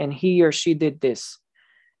this and he or she did this.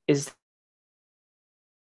 Is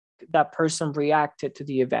that person reacted to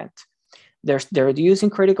the event? They're using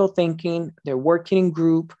critical thinking, they're working in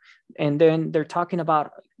group, and then they're talking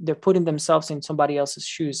about, they're putting themselves in somebody else's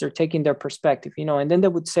shoes, they're taking their perspective, and then they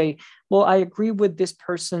would say, well, I agree with this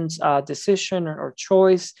person's decision or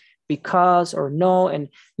choice because, or no, and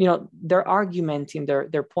they're argumenting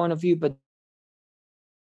their point of view, but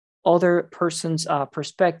other person's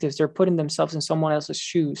perspectives, they're putting themselves in someone else's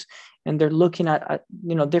shoes, and they're looking at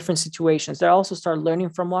different situations. They also start learning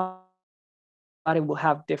from what will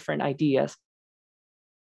have different ideas.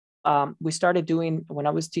 We started doing, when I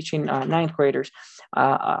was teaching ninth graders,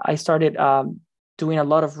 I started doing a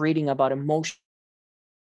lot of reading about emotion.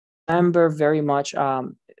 I remember very much,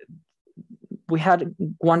 we had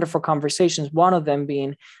wonderful conversations, one of them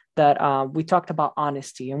being that we talked about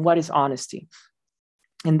honesty and what is honesty.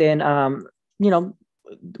 And then,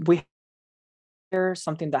 we hear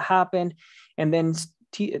something that happened, and then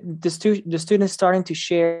the students starting to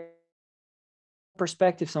share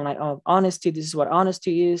perspectives on, like, oh, honesty, this is what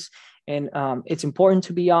honesty is, and it's important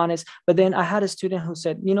to be honest. But then I had a student who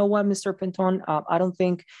said, you know what, Mr. Pentón, I don't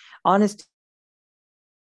think honesty,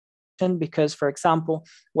 because, for example,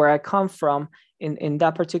 where I come from, in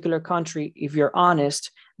that particular country, if you're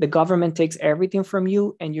honest, the government takes everything from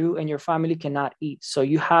you, and your family cannot eat. So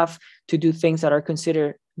you have to do things that are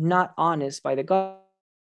considered not honest by the government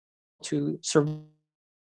to survive.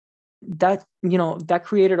 That that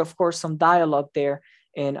created, of course, some dialogue there,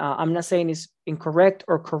 and I'm not saying it's incorrect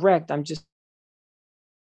or correct, I'm just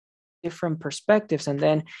different perspectives. And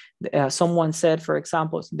then someone said, for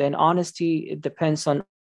example, then honesty, it depends on,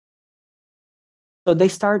 so they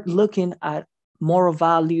start looking at moral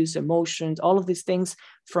values, emotions, all of these things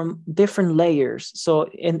from different layers. So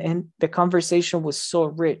and the conversation was so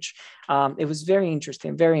rich. It was very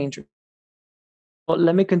interesting, very interesting. Well,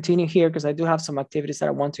 let me continue here because I do have some activities that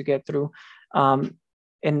I want to get through. And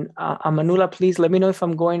Amanula, please let me know if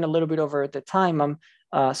I'm going a little bit over the time.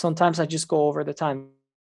 Sometimes I just go over the time,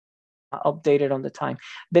 updated on the time.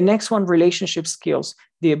 The next one, relationship skills,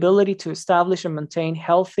 the ability to establish and maintain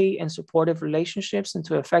healthy and supportive relationships and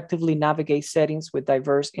to effectively navigate settings with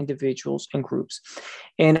diverse individuals and groups.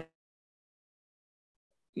 And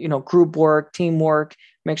group work, teamwork,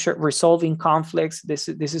 make sure resolving conflicts. This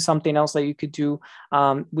is something else that you could do.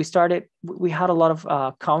 We had a lot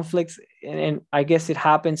of conflicts, and I guess it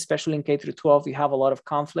happens, especially in K through 12, you have a lot of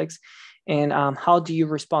conflicts. And how do you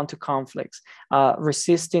respond to conflicts?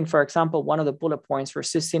 Resisting, for example, one of the bullet points,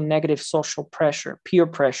 resisting negative social pressure, peer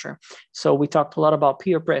pressure. So we talked a lot about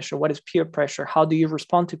peer pressure. What is peer pressure? How do you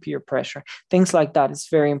respond to peer pressure? Things like that. It's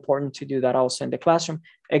very important to do that also in the classroom,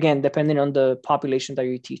 again, depending on the population that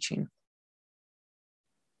you're teaching.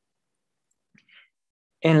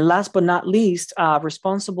 And last but not least,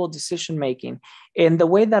 responsible decision-making. And the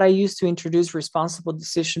way that I used to introduce responsible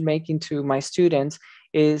decision-making to my students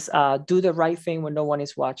is do the right thing when no one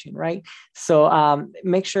is watching, right? So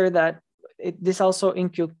make sure that this also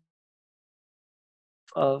inculcates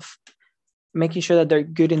of making sure that they're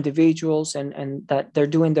good individuals and that they're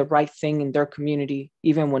doing the right thing in their community,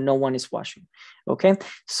 even when no one is watching, okay?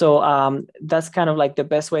 So that's kind of like the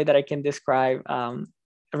best way that I can describe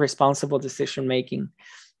responsible decision-making.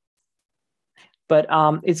 But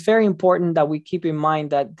it's very important that we keep in mind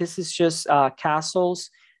that this is just castles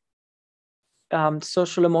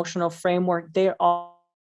social emotional framework, there are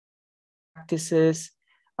practices,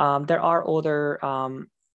 there are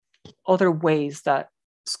other ways that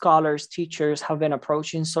scholars, teachers have been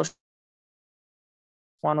approaching social,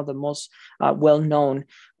 one of the most well-known,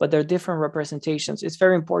 but there are different representations. It's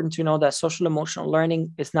very important to know that social emotional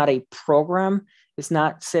learning is not a program, it's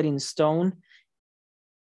not set in stone.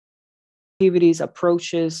 Activities,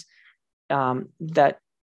 approaches that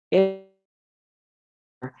it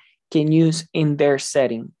can use in their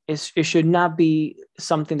setting. It should not be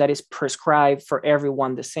something that is prescribed for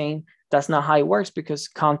everyone the same. That's not how it works, because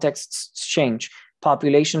contexts change,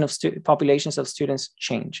 populations of students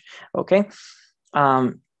change. Okay.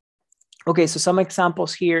 Okay, so some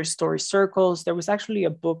examples here: story circles. There was actually a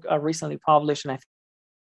book recently published, and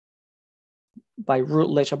by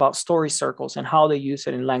Routledge, about story circles and how they use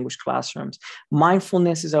it in language classrooms.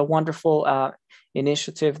 Mindfulness is a wonderful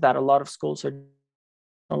initiative that a lot of schools are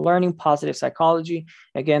learning. Positive psychology,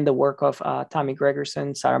 again, the work of Tommy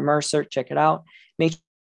Gregerson, Sarah Mercer, check it out.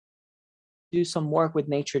 Do some work with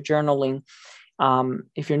nature journaling.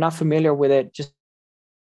 If you're not familiar with it, just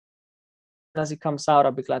as it comes out,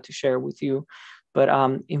 I'll be glad to share with you. But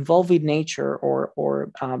involving nature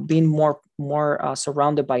or being more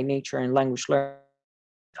surrounded by nature and language learning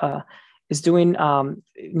is doing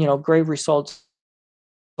great results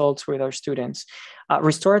with our students.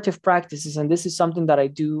 Restorative practices, and this is something that I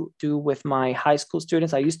do with my high school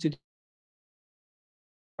students. I used to do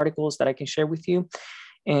articles that I can share with you,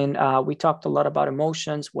 and we talked a lot about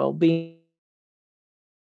emotions, well-being.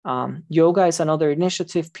 Yoga is another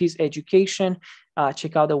initiative. Peace education.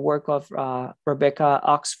 Check out the work of Rebecca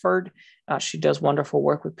Oxford. She does wonderful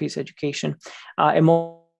work with peace education.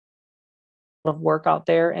 Of work out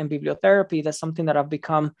there, and bibliotherapy. That's something that I've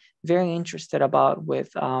become very interested about,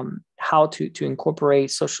 with how to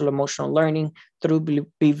incorporate social emotional learning through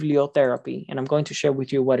bibliotherapy. And I'm going to share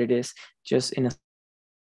with you what it is just in a.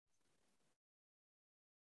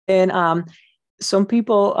 And some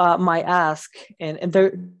people might ask, and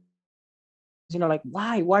they're, like,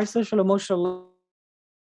 why social emotional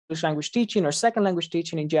language teaching or second language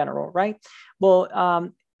teaching in general, right?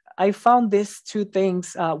 Well, I found these two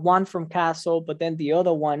things, one from Castle, but then the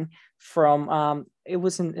other one from, it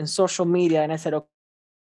was in social media. And I said,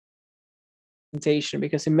 okay,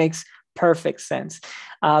 because it makes perfect sense.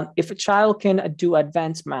 If a child can do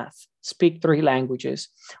advanced math, speak 3 languages,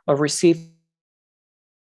 or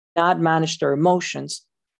not manage their emotions,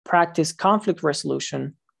 practice conflict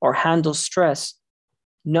resolution, or handle stress,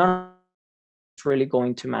 none of it's really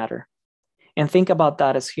going to matter. And think about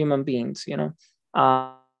that as human beings,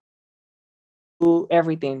 do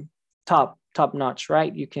everything top notch,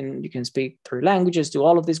 right? You can speak 3 languages, do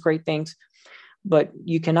all of these great things, but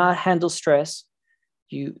you cannot handle stress.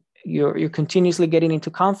 You're continuously getting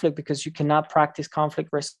into conflict because you cannot practice conflict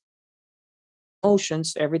resolution.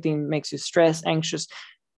 Emotions, everything makes you stressed, anxious.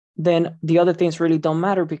 Then the other things really don't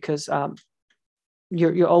matter, because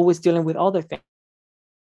you're always dealing with other things.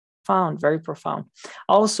 Very profound.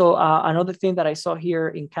 Also, another thing that I saw here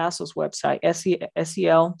in Castle's website,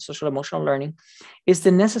 SEL, social emotional learning, is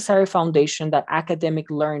the necessary foundation that academic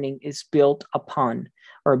learning is built upon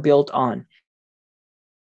or built on.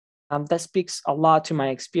 That speaks a lot to my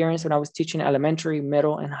experience when I was teaching elementary,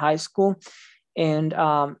 middle, and high school. And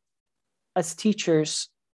as teachers,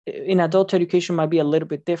 in adult education might be a little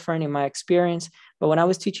bit different in my experience, but when I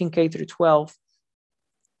was teaching K through 12,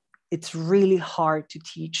 it's really hard to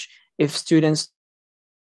teach if students,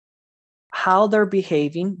 how they're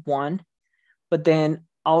behaving, one, but then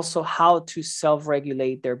also how to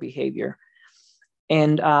self-regulate their behavior.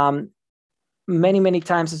 And many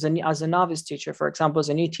times as a novice teacher, for example, as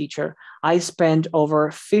a new teacher, I spend over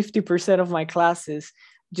 50% of my classes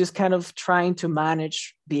just kind of trying to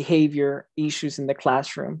manage behavior issues in the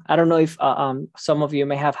classroom. I don't know if some of you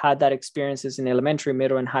may have had that experiences in elementary,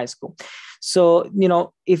 middle, and high school. So,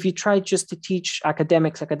 if you try just to teach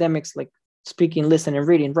academics like speaking, listening,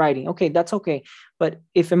 reading, writing, okay, that's okay. But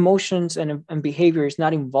if emotions and behavior is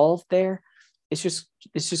not involved there, it's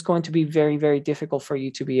just going to be very, very difficult for you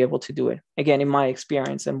to be able to do it. Again, in my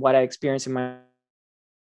experience and what I experienced in my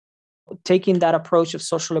taking that approach of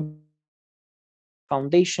social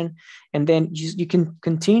foundation, and then you can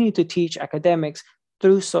continue to teach academics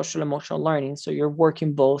through social emotional learning. So you're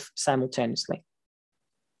working both simultaneously.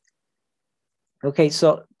 Okay,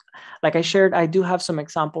 so like I shared, I do have some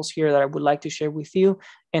examples here that I would like to share with you.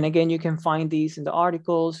 And again, you can find these in the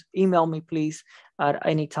articles. Email me, please, at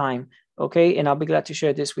any time. Okay, and I'll be glad to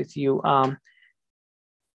share this with you.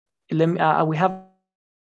 We have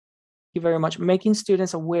you very much. Making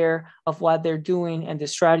students aware of what they're doing and the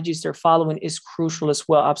strategies they're following is crucial as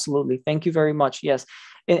well. Absolutely. Thank you very much. Yes.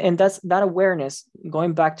 And that's that awareness,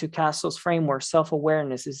 going back to Castle's framework,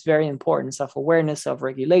 self-awareness is very important. Self-awareness,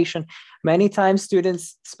 self-regulation. Many times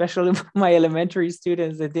students, especially my elementary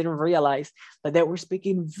students, they didn't realize that they were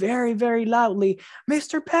speaking very, very loudly,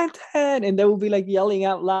 Mr. Pentón, and they would be like yelling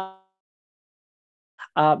out loud.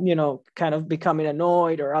 Kind of becoming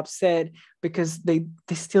annoyed or upset because they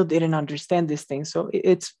still didn't understand these things. So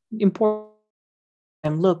it's important.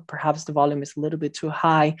 And look, perhaps the volume is a little bit too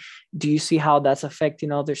high. Do you see how that's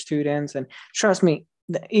affecting other students? And trust me,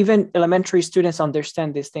 even elementary students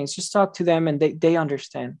understand these things. Just talk to them and they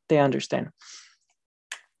understand. They understand.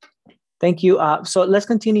 Thank you. So let's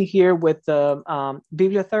continue here with the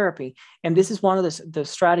bibliotherapy. And this is one of the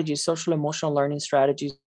strategies, social emotional learning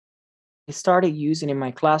strategies I started using in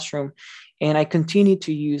my classroom, and I continue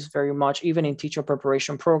to use very much, even in teacher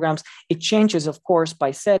preparation programs. It changes, of course,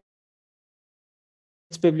 by setting.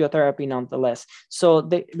 It's bibliotherapy nonetheless. So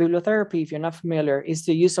the bibliotherapy, if you're not familiar, is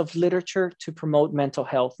the use of literature to promote mental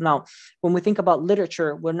health. Now, when we think about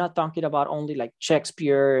literature, we're not talking about only like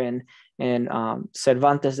Shakespeare and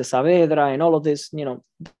Cervantes de Saavedra and all of this,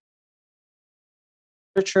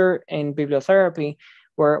 literature and bibliotherapy.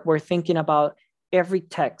 We're thinking about every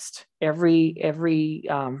text, every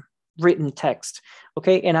written text.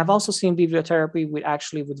 Okay, and I've also seen bibliotherapy with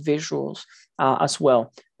visuals as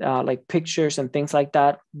well, like pictures and things like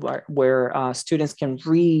that, where students can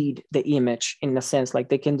read the image in a sense, like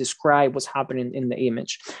they can describe what's happening in the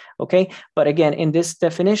image. Okay, but again, in this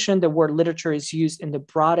definition, the word literature is used in the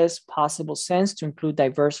broadest possible sense to include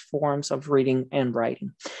diverse forms of reading and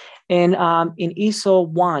writing. And in ESO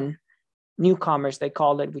 1, newcomers, they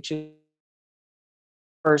call it, which is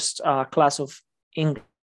first class of English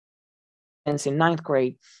in ninth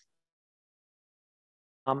grade,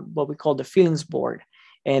 what we call the feelings board.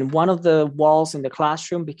 And one of the walls in the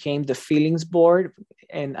classroom became the feelings board.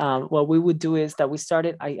 And what we would do is that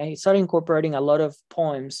I started incorporating a lot of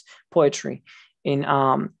poetry in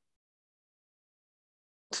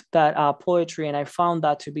that poetry. And I found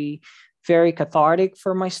that to be very cathartic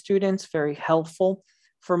for my students, very helpful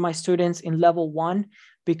for my students in level 1,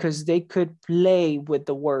 because they could play with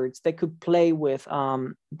the words, they could play with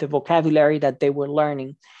the vocabulary that they were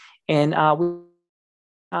learning. And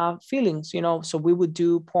feelings, so we would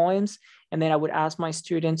do poems, and then I would ask my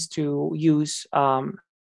students to use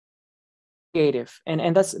creative,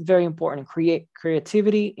 and that's very important.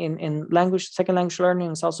 Creativity in language, second language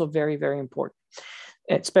learning is also very, very important,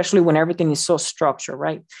 especially when everything is so structured,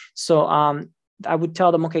 right? So I would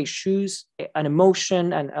tell them, okay, choose an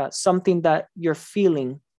emotion and something that you're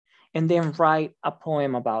feeling, and then write a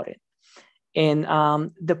poem about it. And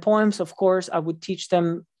the poems, of course, I would teach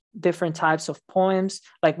them different types of poems.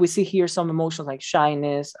 Like we see here some emotions like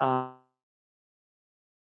shyness,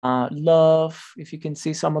 love, if you can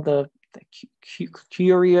see some of the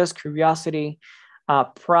curiosity,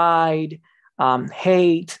 pride,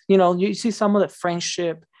 hate, you see some of the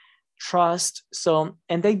friendship, trust. So,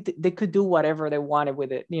 and they could do whatever they wanted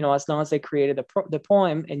with it, as long as they created the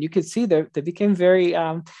poem. And you could see they became very,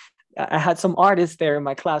 I had some artists there in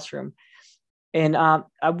my classroom. And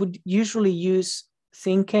I would usually use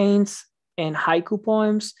cinquains and haiku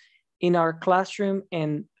poems in our classroom.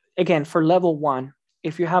 And again, for level 1,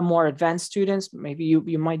 if you have more advanced students, maybe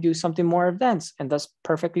you might do something more advanced, and that's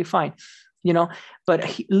perfectly fine.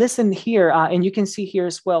 But listen here, and you can see here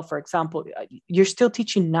as well, for example, you're still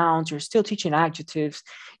teaching nouns, you're still teaching adjectives,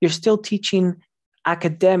 you're still teaching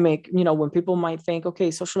academic, when people might think, okay,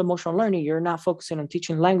 social emotional learning, you're not focusing on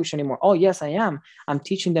teaching language anymore. Oh, yes, I am. I'm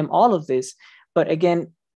teaching them all of this. But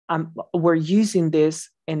again, we're using this,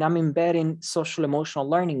 and I'm embedding social emotional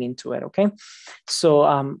learning into it, okay?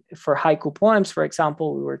 So for haiku poems, for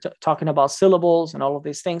example, we were talking about syllables and all of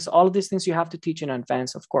these things. All of these things you have to teach in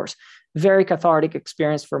advance, of course. Very cathartic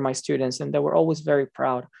experience for my students, and they were always very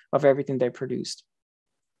proud of everything they produced.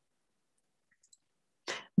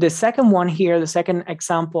 The second one here, the second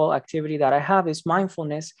example activity that I have is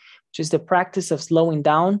mindfulness, which is the practice of slowing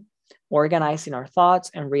down, organizing our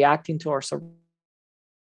thoughts, and reacting to our surroundings,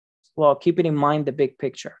 while keeping in mind the big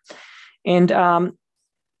picture. And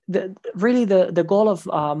the goal of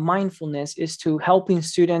mindfulness is to helping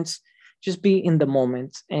students just be in the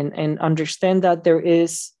moment and understand that there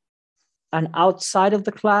is an outside of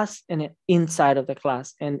the class and an inside of the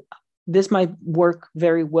class. And this might work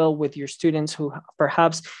very well with your students who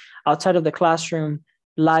perhaps outside of the classroom,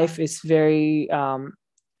 life is very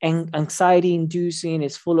anxiety inducing,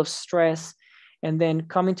 it's full of stress. and then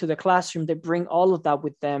coming to the classroom, they bring all of that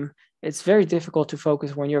with them. It's very difficult to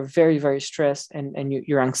focus when you're very, very stressed and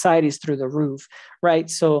your anxiety is through the roof, right?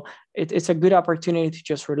 So it's a good opportunity to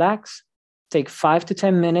just relax, take 5 to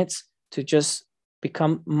 10 minutes to just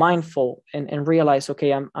become mindful and realize,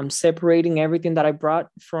 okay, I'm separating everything that I brought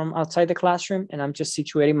from outside the classroom, and I'm just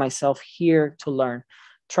situating myself here to learn.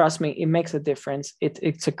 Trust me, it makes a difference.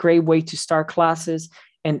 It's a great way to start classes,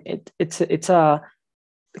 and it's a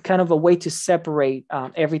kind of a way to separate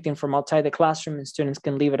everything from outside the classroom, and students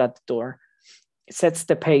can leave it at the door. It sets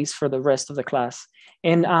the pace for the rest of the class.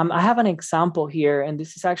 And I have an example here, and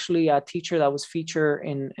this is actually a teacher that was featured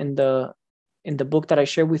in the book that I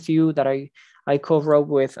shared with you, that I co-wrote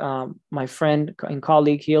with my friend and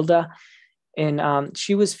colleague Hilda. And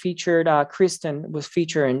she was featured, Kristen was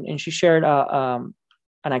featured, and she shared an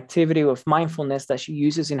activity of mindfulness that she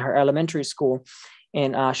uses in her elementary school.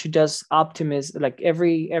 And she does optimism, like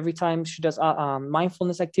every time she does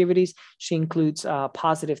mindfulness activities, she includes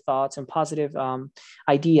positive thoughts and positive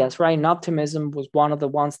ideas, right? And optimism was one of the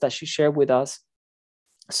ones that she shared with us.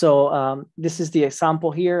 So this is the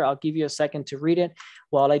example here. I'll give you a second to read it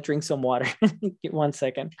while I drink some water. 1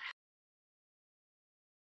 second.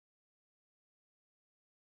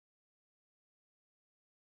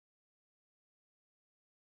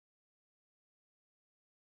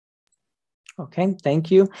 Okay,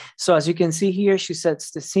 thank you. So as you can see here, she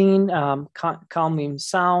sets the scene, calming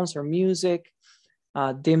sounds or music,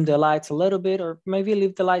 dim the lights a little bit, or maybe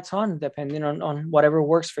leave the lights on, depending on whatever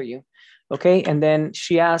works for you. Okay, and then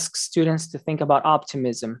she asks students to think about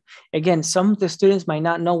optimism. Again, some of the students might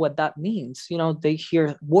not know what that means. You know, they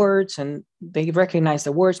hear words and they recognize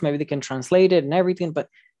the words, maybe they can translate it and everything, but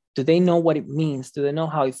do they know what it means? Do they know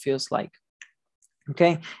how it feels like?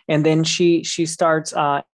 Okay, and then she starts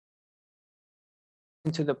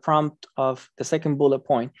into the prompt of the second bullet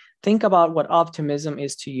point. Think about what optimism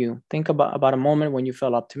is to you. Think about a moment when you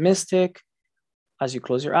felt optimistic. As you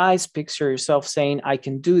close your eyes, picture yourself saying, I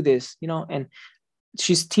can do this, you know, and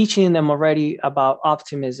she's teaching them already about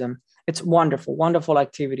optimism. It's wonderful, wonderful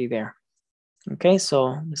activity there. Okay,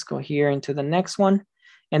 so let's go here into the next one.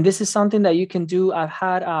 And this is something that you can do. I've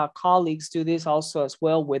had colleagues do this also as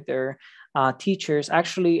well with their teachers.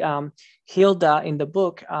 Actually, Hilda in the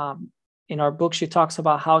book, in our book, she talks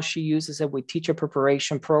about how she uses it with teacher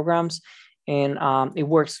preparation programs. And it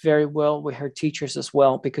works very well with her teachers as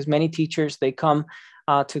well, because many teachers, they come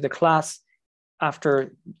to the class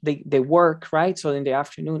after they work, right? So in the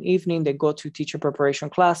afternoon, evening, they go to teacher preparation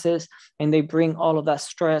classes and they bring all of that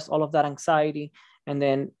stress, all of that anxiety. And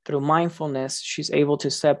then through mindfulness, she's able to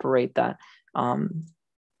separate that.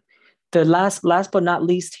 The last but not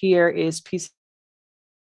least here is peace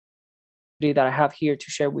that I have here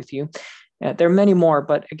to share with you. There are many more,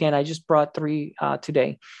 but again, I just brought 3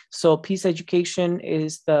 today. So peace education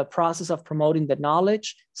is the process of promoting the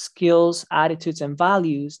knowledge, skills, attitudes, and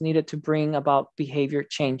values needed to bring about behavior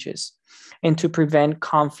changes and to prevent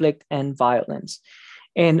conflict and violence.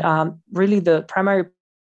 And really the primary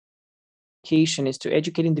education is to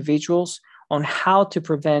educate individuals on how to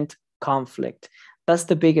prevent conflict. That's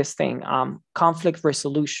the biggest thing, conflict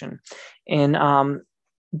resolution. And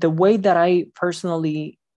the way that I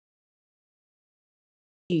personally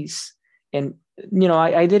peace. And, you know,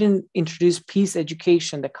 I didn't introduce peace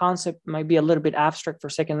education. The concept might be a little bit abstract for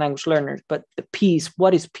second language learners, but the peace,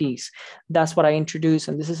 what is peace? That's what I introduced.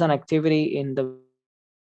 And this is an activity in the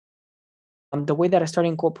way that I started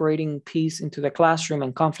incorporating peace into the classroom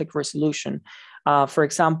and conflict resolution. For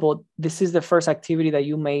example, this is the first activity that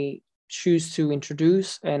you may choose to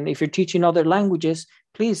introduce. And if you're teaching other languages,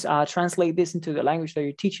 please translate this into the language that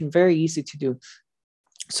you're teaching. Very easy to do.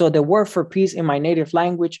 So the word for peace in my native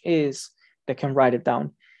language is, they can write it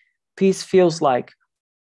down. Peace feels like.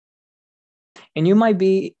 And you might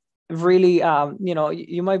be really, you know,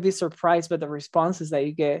 you might be surprised by the responses that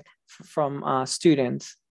you get from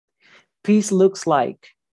students. Peace looks like.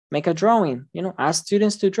 Make a drawing, you know, ask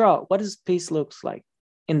students to draw. What does peace looks like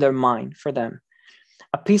in their mind for them?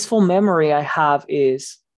 A peaceful memory I have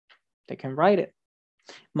is, they can write it.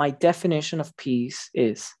 My definition of peace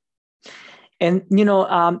is. And, you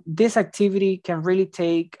know, this activity can really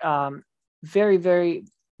take very, very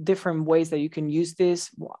different ways that you can use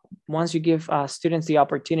this. Once you give students the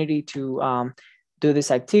opportunity to do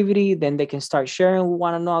this activity, then they can start sharing with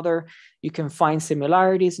one another. You can find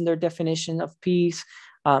similarities in their definition of peace,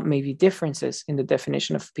 maybe differences in the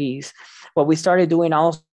definition of peace. What we started doing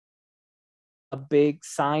also, a big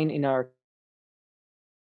sign in our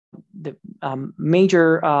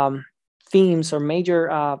major themes or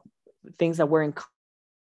major things that we're in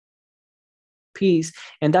peace.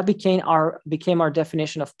 And that became our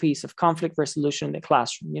definition of peace, of conflict resolution in the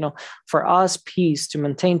classroom. For us, peace, to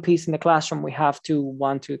maintain peace in the classroom, we have to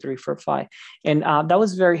 1, 2, 3, 4, 5. And that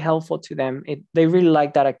was very helpful to them. They really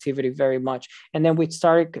liked that activity very much. And then we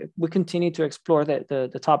continued to explore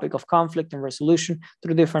the topic of conflict and resolution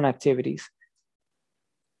through different activities.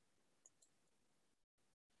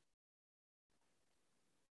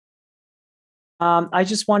 I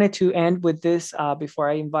just wanted to end with this before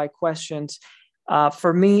I invite questions.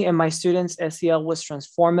 For me and my students, SEL was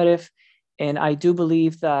transformative. And I do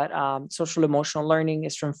believe that social emotional learning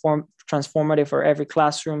is transformative for every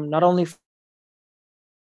classroom, not only for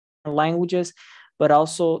languages, but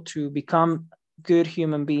also to become good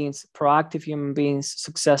human beings, proactive human beings,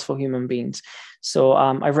 successful human beings. So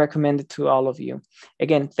I recommend it to all of you.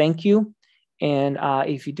 Again, thank you. And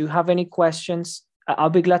if you do have any questions,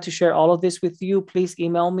 I'll be glad to share all of this with you. Please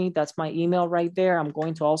email me. That's my email right there. I'm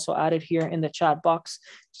going to also add it here in the chat box.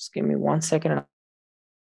 Just give me 1 second.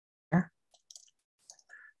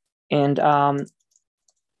 And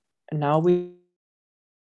now we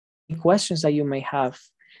questions that you may have.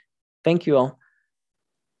 Thank you all.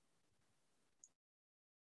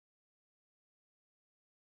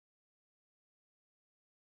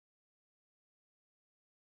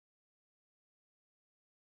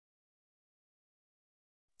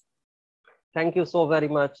 Thank you so very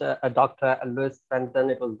much, Dr. Luis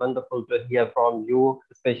Pentón. It was wonderful to hear from you,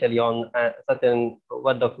 especially on such a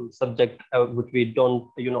wonderful subject, which we don't,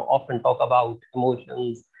 often talk about,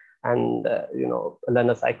 emotions and,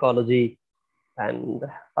 learner psychology, and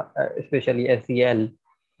especially SEL.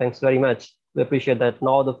 Thanks very much. We appreciate that.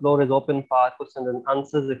 Now the floor is open for questions and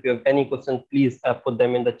answers. If you have any questions, please put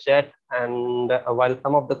them in the chat. And while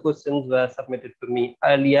some of the questions were submitted to me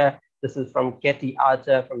earlier, this is from Katie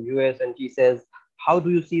Archer from US, and she says, how do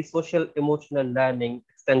you see social emotional learning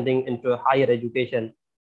extending into higher education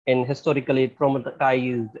in historically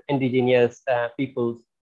traumatized indigenous peoples?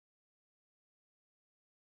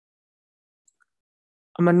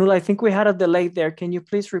 Manula, I think we had a delay there. Can you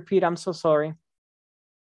please repeat? I'm so sorry.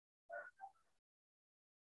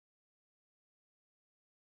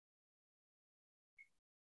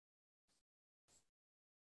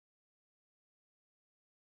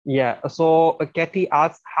 Yeah, so Katie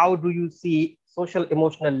asks, how do you see social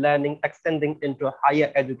emotional learning extending into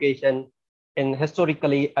higher education in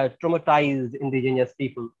historically traumatized indigenous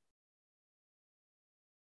people?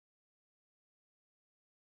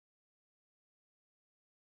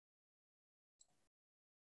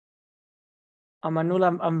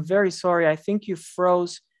 Manula, I'm very sorry. I think you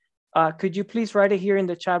froze. Could you please write it here in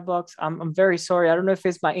the chat box? I'm very sorry. I don't know if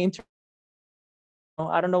it's my internet.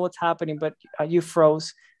 I don't know what's happening, but you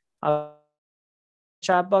froze.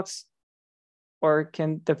 Chat box, or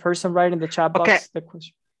can the person write in the chat box the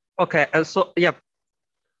question? Okay, so yeah,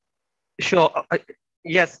 sure.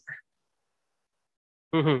 Yes.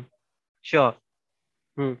 Sure.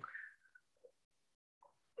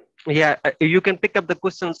 Yeah, you can pick up the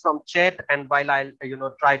questions from chat, and while I'll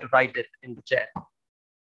try to write it in the chat.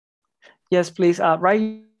 Yes, please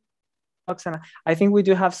write. And I think we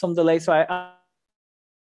do have some delay, so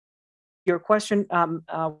your question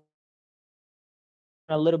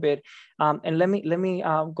a little bit, and let me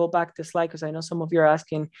go back to the slide, because I know some of you are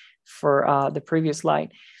asking for the previous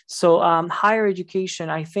slide. So higher education,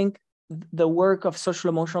 I think the work of social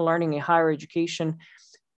emotional learning in higher education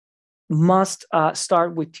must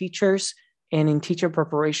start with teachers and in teacher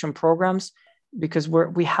preparation programs, because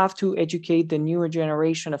we have to educate the newer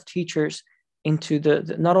generation of teachers into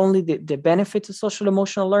not only the benefits of social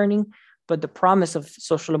emotional learning, but the promise of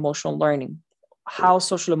social emotional learning, how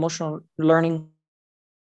social emotional learning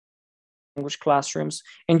language classrooms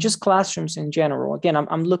and just classrooms in general. Again,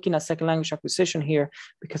 I'm looking at second language acquisition here,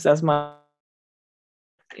 because that's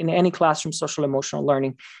in any classroom, social emotional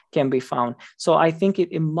learning can be found. So I think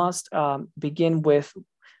it must begin with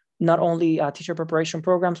not only teacher preparation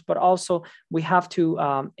programs, but also we have to,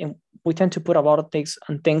 and we tend to put a lot of things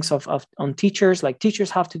on teachers, like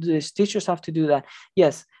teachers have to do this, teachers have to do that.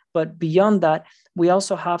 Yes, but beyond that, we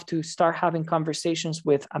also have to start having conversations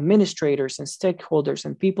with administrators and stakeholders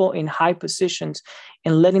and people in high positions,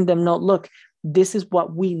 and letting them know, look, this is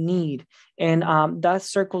what we need. And that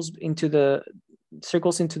circles into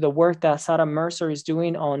the work that Sarah Mercer is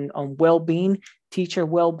doing on well-being, teacher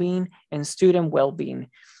well-being, and student well-being.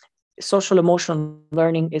 Social emotional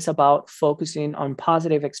learning is about focusing on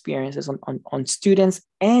positive experiences on students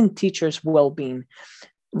and teachers' well-being,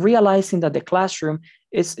 realizing that the classroom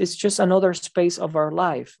is just another space of our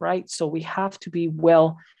life, right? So we have to be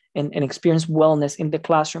well and experience wellness in the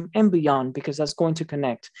classroom and beyond, because that's going to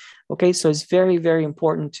connect. Okay, so it's very, very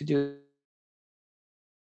important to do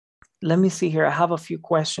let me see here. I have a few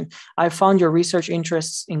questions. I found your research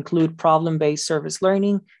interests include problem-based service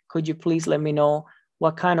learning. Could you please let me know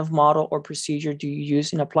what kind of model or procedure do you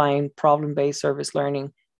use in applying problem-based service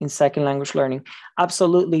learning in second language learning?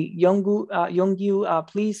 Absolutely. Youngyu,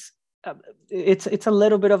 please, it's a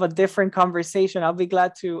little bit of a different conversation. I'll be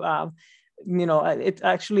glad to, it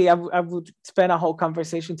actually, I would spend a whole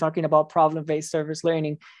conversation talking about problem-based service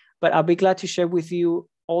learning, but I'll be glad to share with you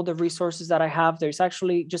all the resources that I have. There's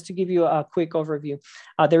actually, just to give you a quick overview,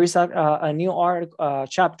 there is a new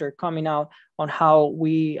chapter coming out on how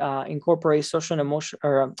we incorporate social and emotional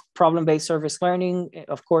or problem-based service learning,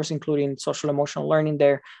 of course, including social emotional learning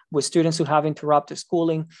there with students who have interrupted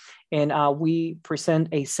schooling. And we present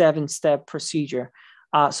a 7-step procedure.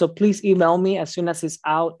 So please email me as soon as it's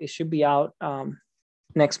out. It should be out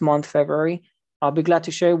next month, February. I'll be glad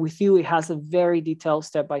to share with you. It has a very detailed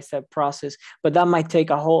step-by-step process, but that might take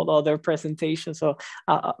a whole other presentation. So,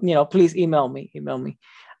 please email me.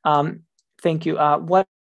 Thank you. What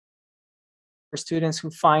for students who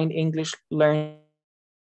find English learning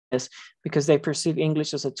because they perceive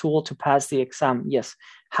English as a tool to pass the exam? Yes,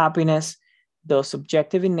 happiness, though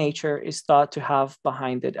subjective in nature, is thought to have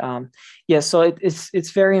behind it. Yes, so it's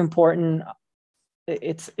very important.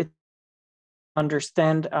 It's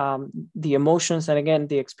understand the emotions and again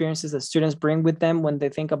the experiences that students bring with them when they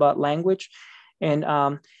think about language. And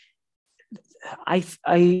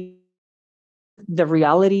the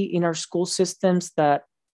reality in our school systems that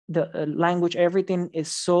the language, everything is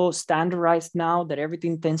so standardized now that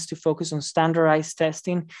everything tends to focus on standardized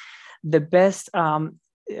testing. The best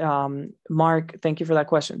Mark, thank you for that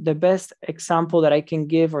question. The best example that I can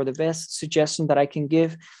give, or the best suggestion that I can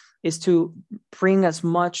give, is to bring as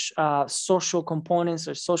much social components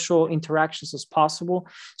or social interactions as possible.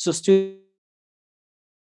 So students,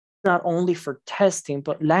 not only for testing,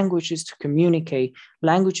 but languages to communicate,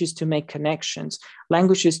 languages to make connections,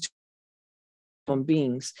 languages to human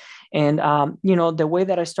beings. And, the way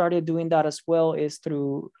that I started doing that as well is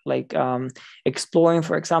through exploring,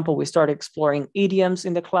 for example, we started exploring idioms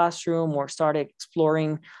in the classroom, or started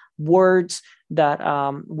exploring words that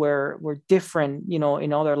were different,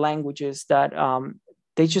 in other languages, that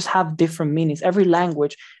they just have different meanings. Every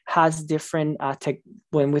language has different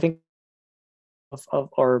when we think of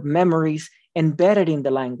or memories embedded in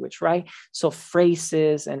the language, right? So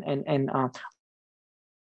phrases and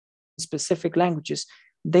specific languages,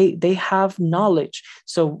 they have knowledge.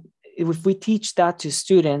 So if we teach that to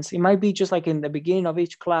students, it might be just like in the beginning of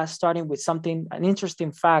each class, starting with something, an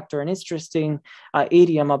interesting fact or an interesting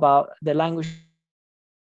idiom about the language,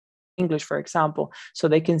 English, for example, so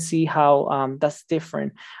they can see how that's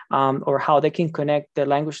different, or how they can connect the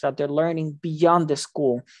language that they're learning beyond the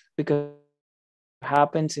school, because it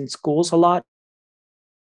happens in schools a lot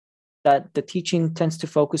that the teaching tends to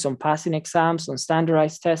focus on passing exams, on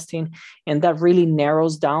standardized testing, and that really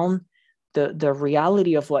narrows down the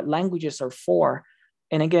reality of what languages are for.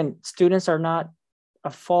 And again, students are not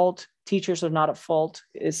at fault, teachers are not at fault,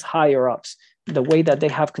 it's higher ups. The way that they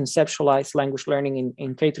have conceptualized language learning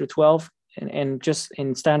in K through 12 and just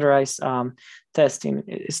in standardized testing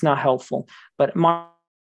is not helpful. But my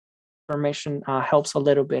information helps a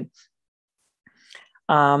little bit.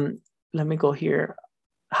 Let me go here.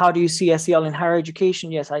 How do you see SEL in higher education?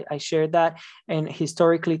 Yes, I shared that. And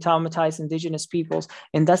historically traumatized indigenous peoples.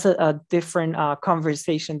 And that's a different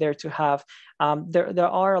conversation there to have. There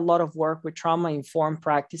are a lot of work with trauma-informed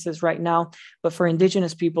practices right now, but for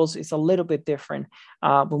indigenous peoples, it's a little bit different.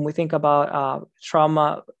 When we think about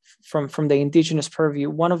trauma from the indigenous purview,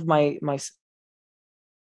 one of my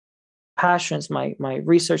passions, my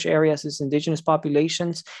research areas is indigenous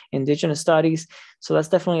populations, indigenous studies. So that's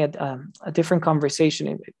definitely a different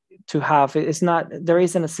conversation to have. It's not, there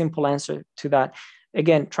isn't a simple answer to that.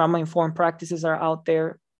 Again, trauma-informed practices are out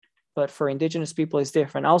there, but for indigenous people, it's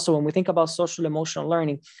different. Also, when we think about social emotional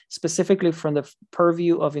learning, specifically from the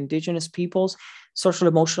purview of indigenous peoples, social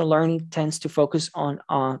emotional learning tends to focus on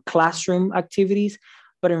classroom activities,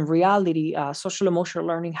 but in reality, social emotional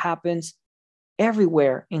learning happens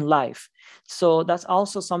everywhere in life. So that's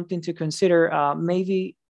also something to consider.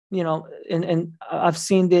 Maybe, and I've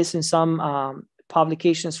seen this in some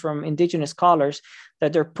publications from indigenous scholars,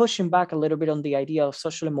 that they're pushing back a little bit on the idea of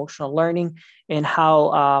social emotional learning and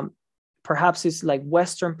how perhaps it's like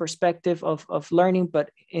Western perspective of learning, but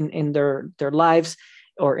in their lives,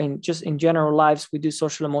 or in general lives, we do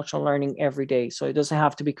social emotional learning every day. So it doesn't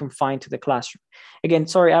have to be confined to the classroom. Again,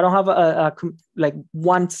 sorry, I don't have a like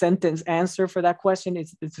one sentence answer for that question.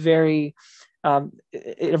 It's very,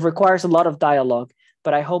 it requires a lot of dialogue,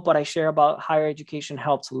 but I hope what I share about higher education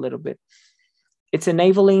helps a little bit. It's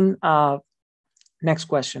enabling Next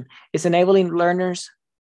question. Is enabling learners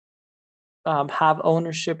have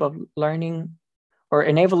ownership of learning, or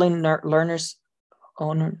enabling learners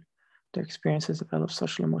own their experiences, develop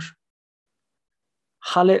social emotion?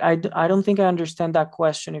 Khalid, I don't think I understand that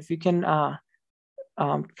question. If you can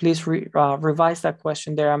please revise that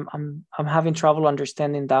question there. I'm having trouble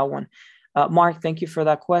understanding that one. Mark, thank you for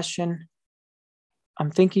that question. I'm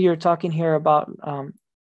thinking you're talking here about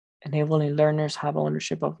enabling learners have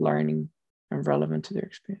ownership of learning and relevant to their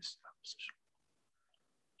experience.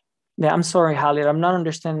 Yeah, I'm sorry, Khalid. I'm not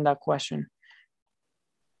understanding that question.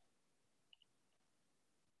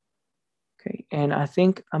 Okay, and I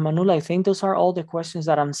think, Manula, I think those are all the questions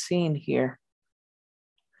that I'm seeing here.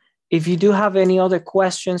 If you do have any other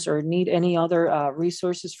questions or need any other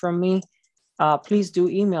resources from me, please do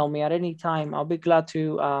email me at any time. I'll be glad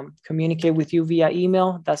to communicate with you via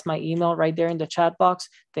email. That's my email right there in the chat box.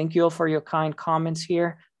 Thank you all for your kind comments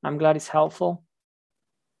here. I'm glad it's helpful.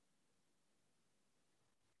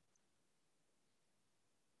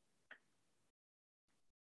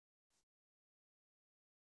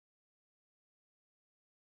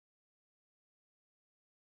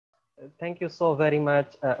 Thank you so very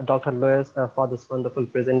much, Dr. Lewis, for this wonderful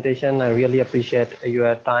presentation. I really appreciate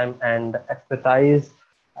your time and expertise.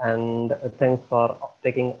 And thanks for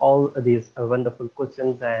taking all these wonderful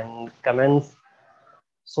questions and comments.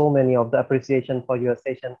 So many of the appreciation for your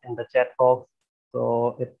session in the chat box.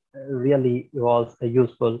 So it really was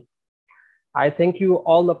useful. I thank you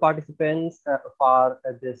all the participants for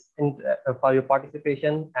for your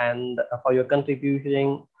participation and for your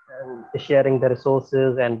contributing and sharing the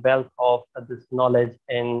resources and wealth of this knowledge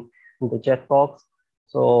in the chat box.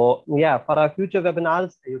 So yeah, for our future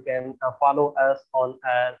webinars, you can follow us on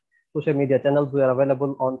our social media channels. We are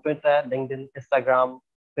available on Twitter, LinkedIn, Instagram,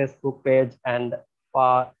 Facebook page, and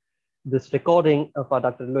for this recording for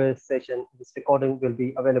Dr. Lewis session, this recording will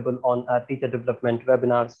be available on our Teacher Development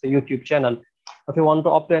Webinars YouTube channel. If you want to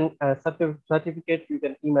obtain a certificate, you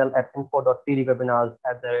can email at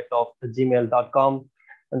info.tdwebinars@gmail.com.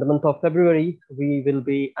 In the month of February, we will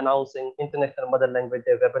be announcing International Mother Language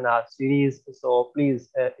Day webinar series. So please,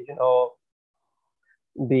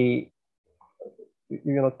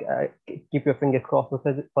 keep your finger crossed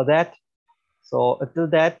for that. So until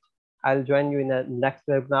that, I'll join you in the next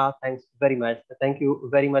webinar. Thanks very much. Thank you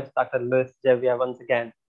very much, Dr. Lewis Javia, once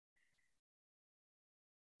again.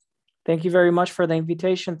 Thank you very much for the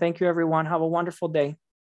invitation. Thank you, everyone. Have a wonderful day.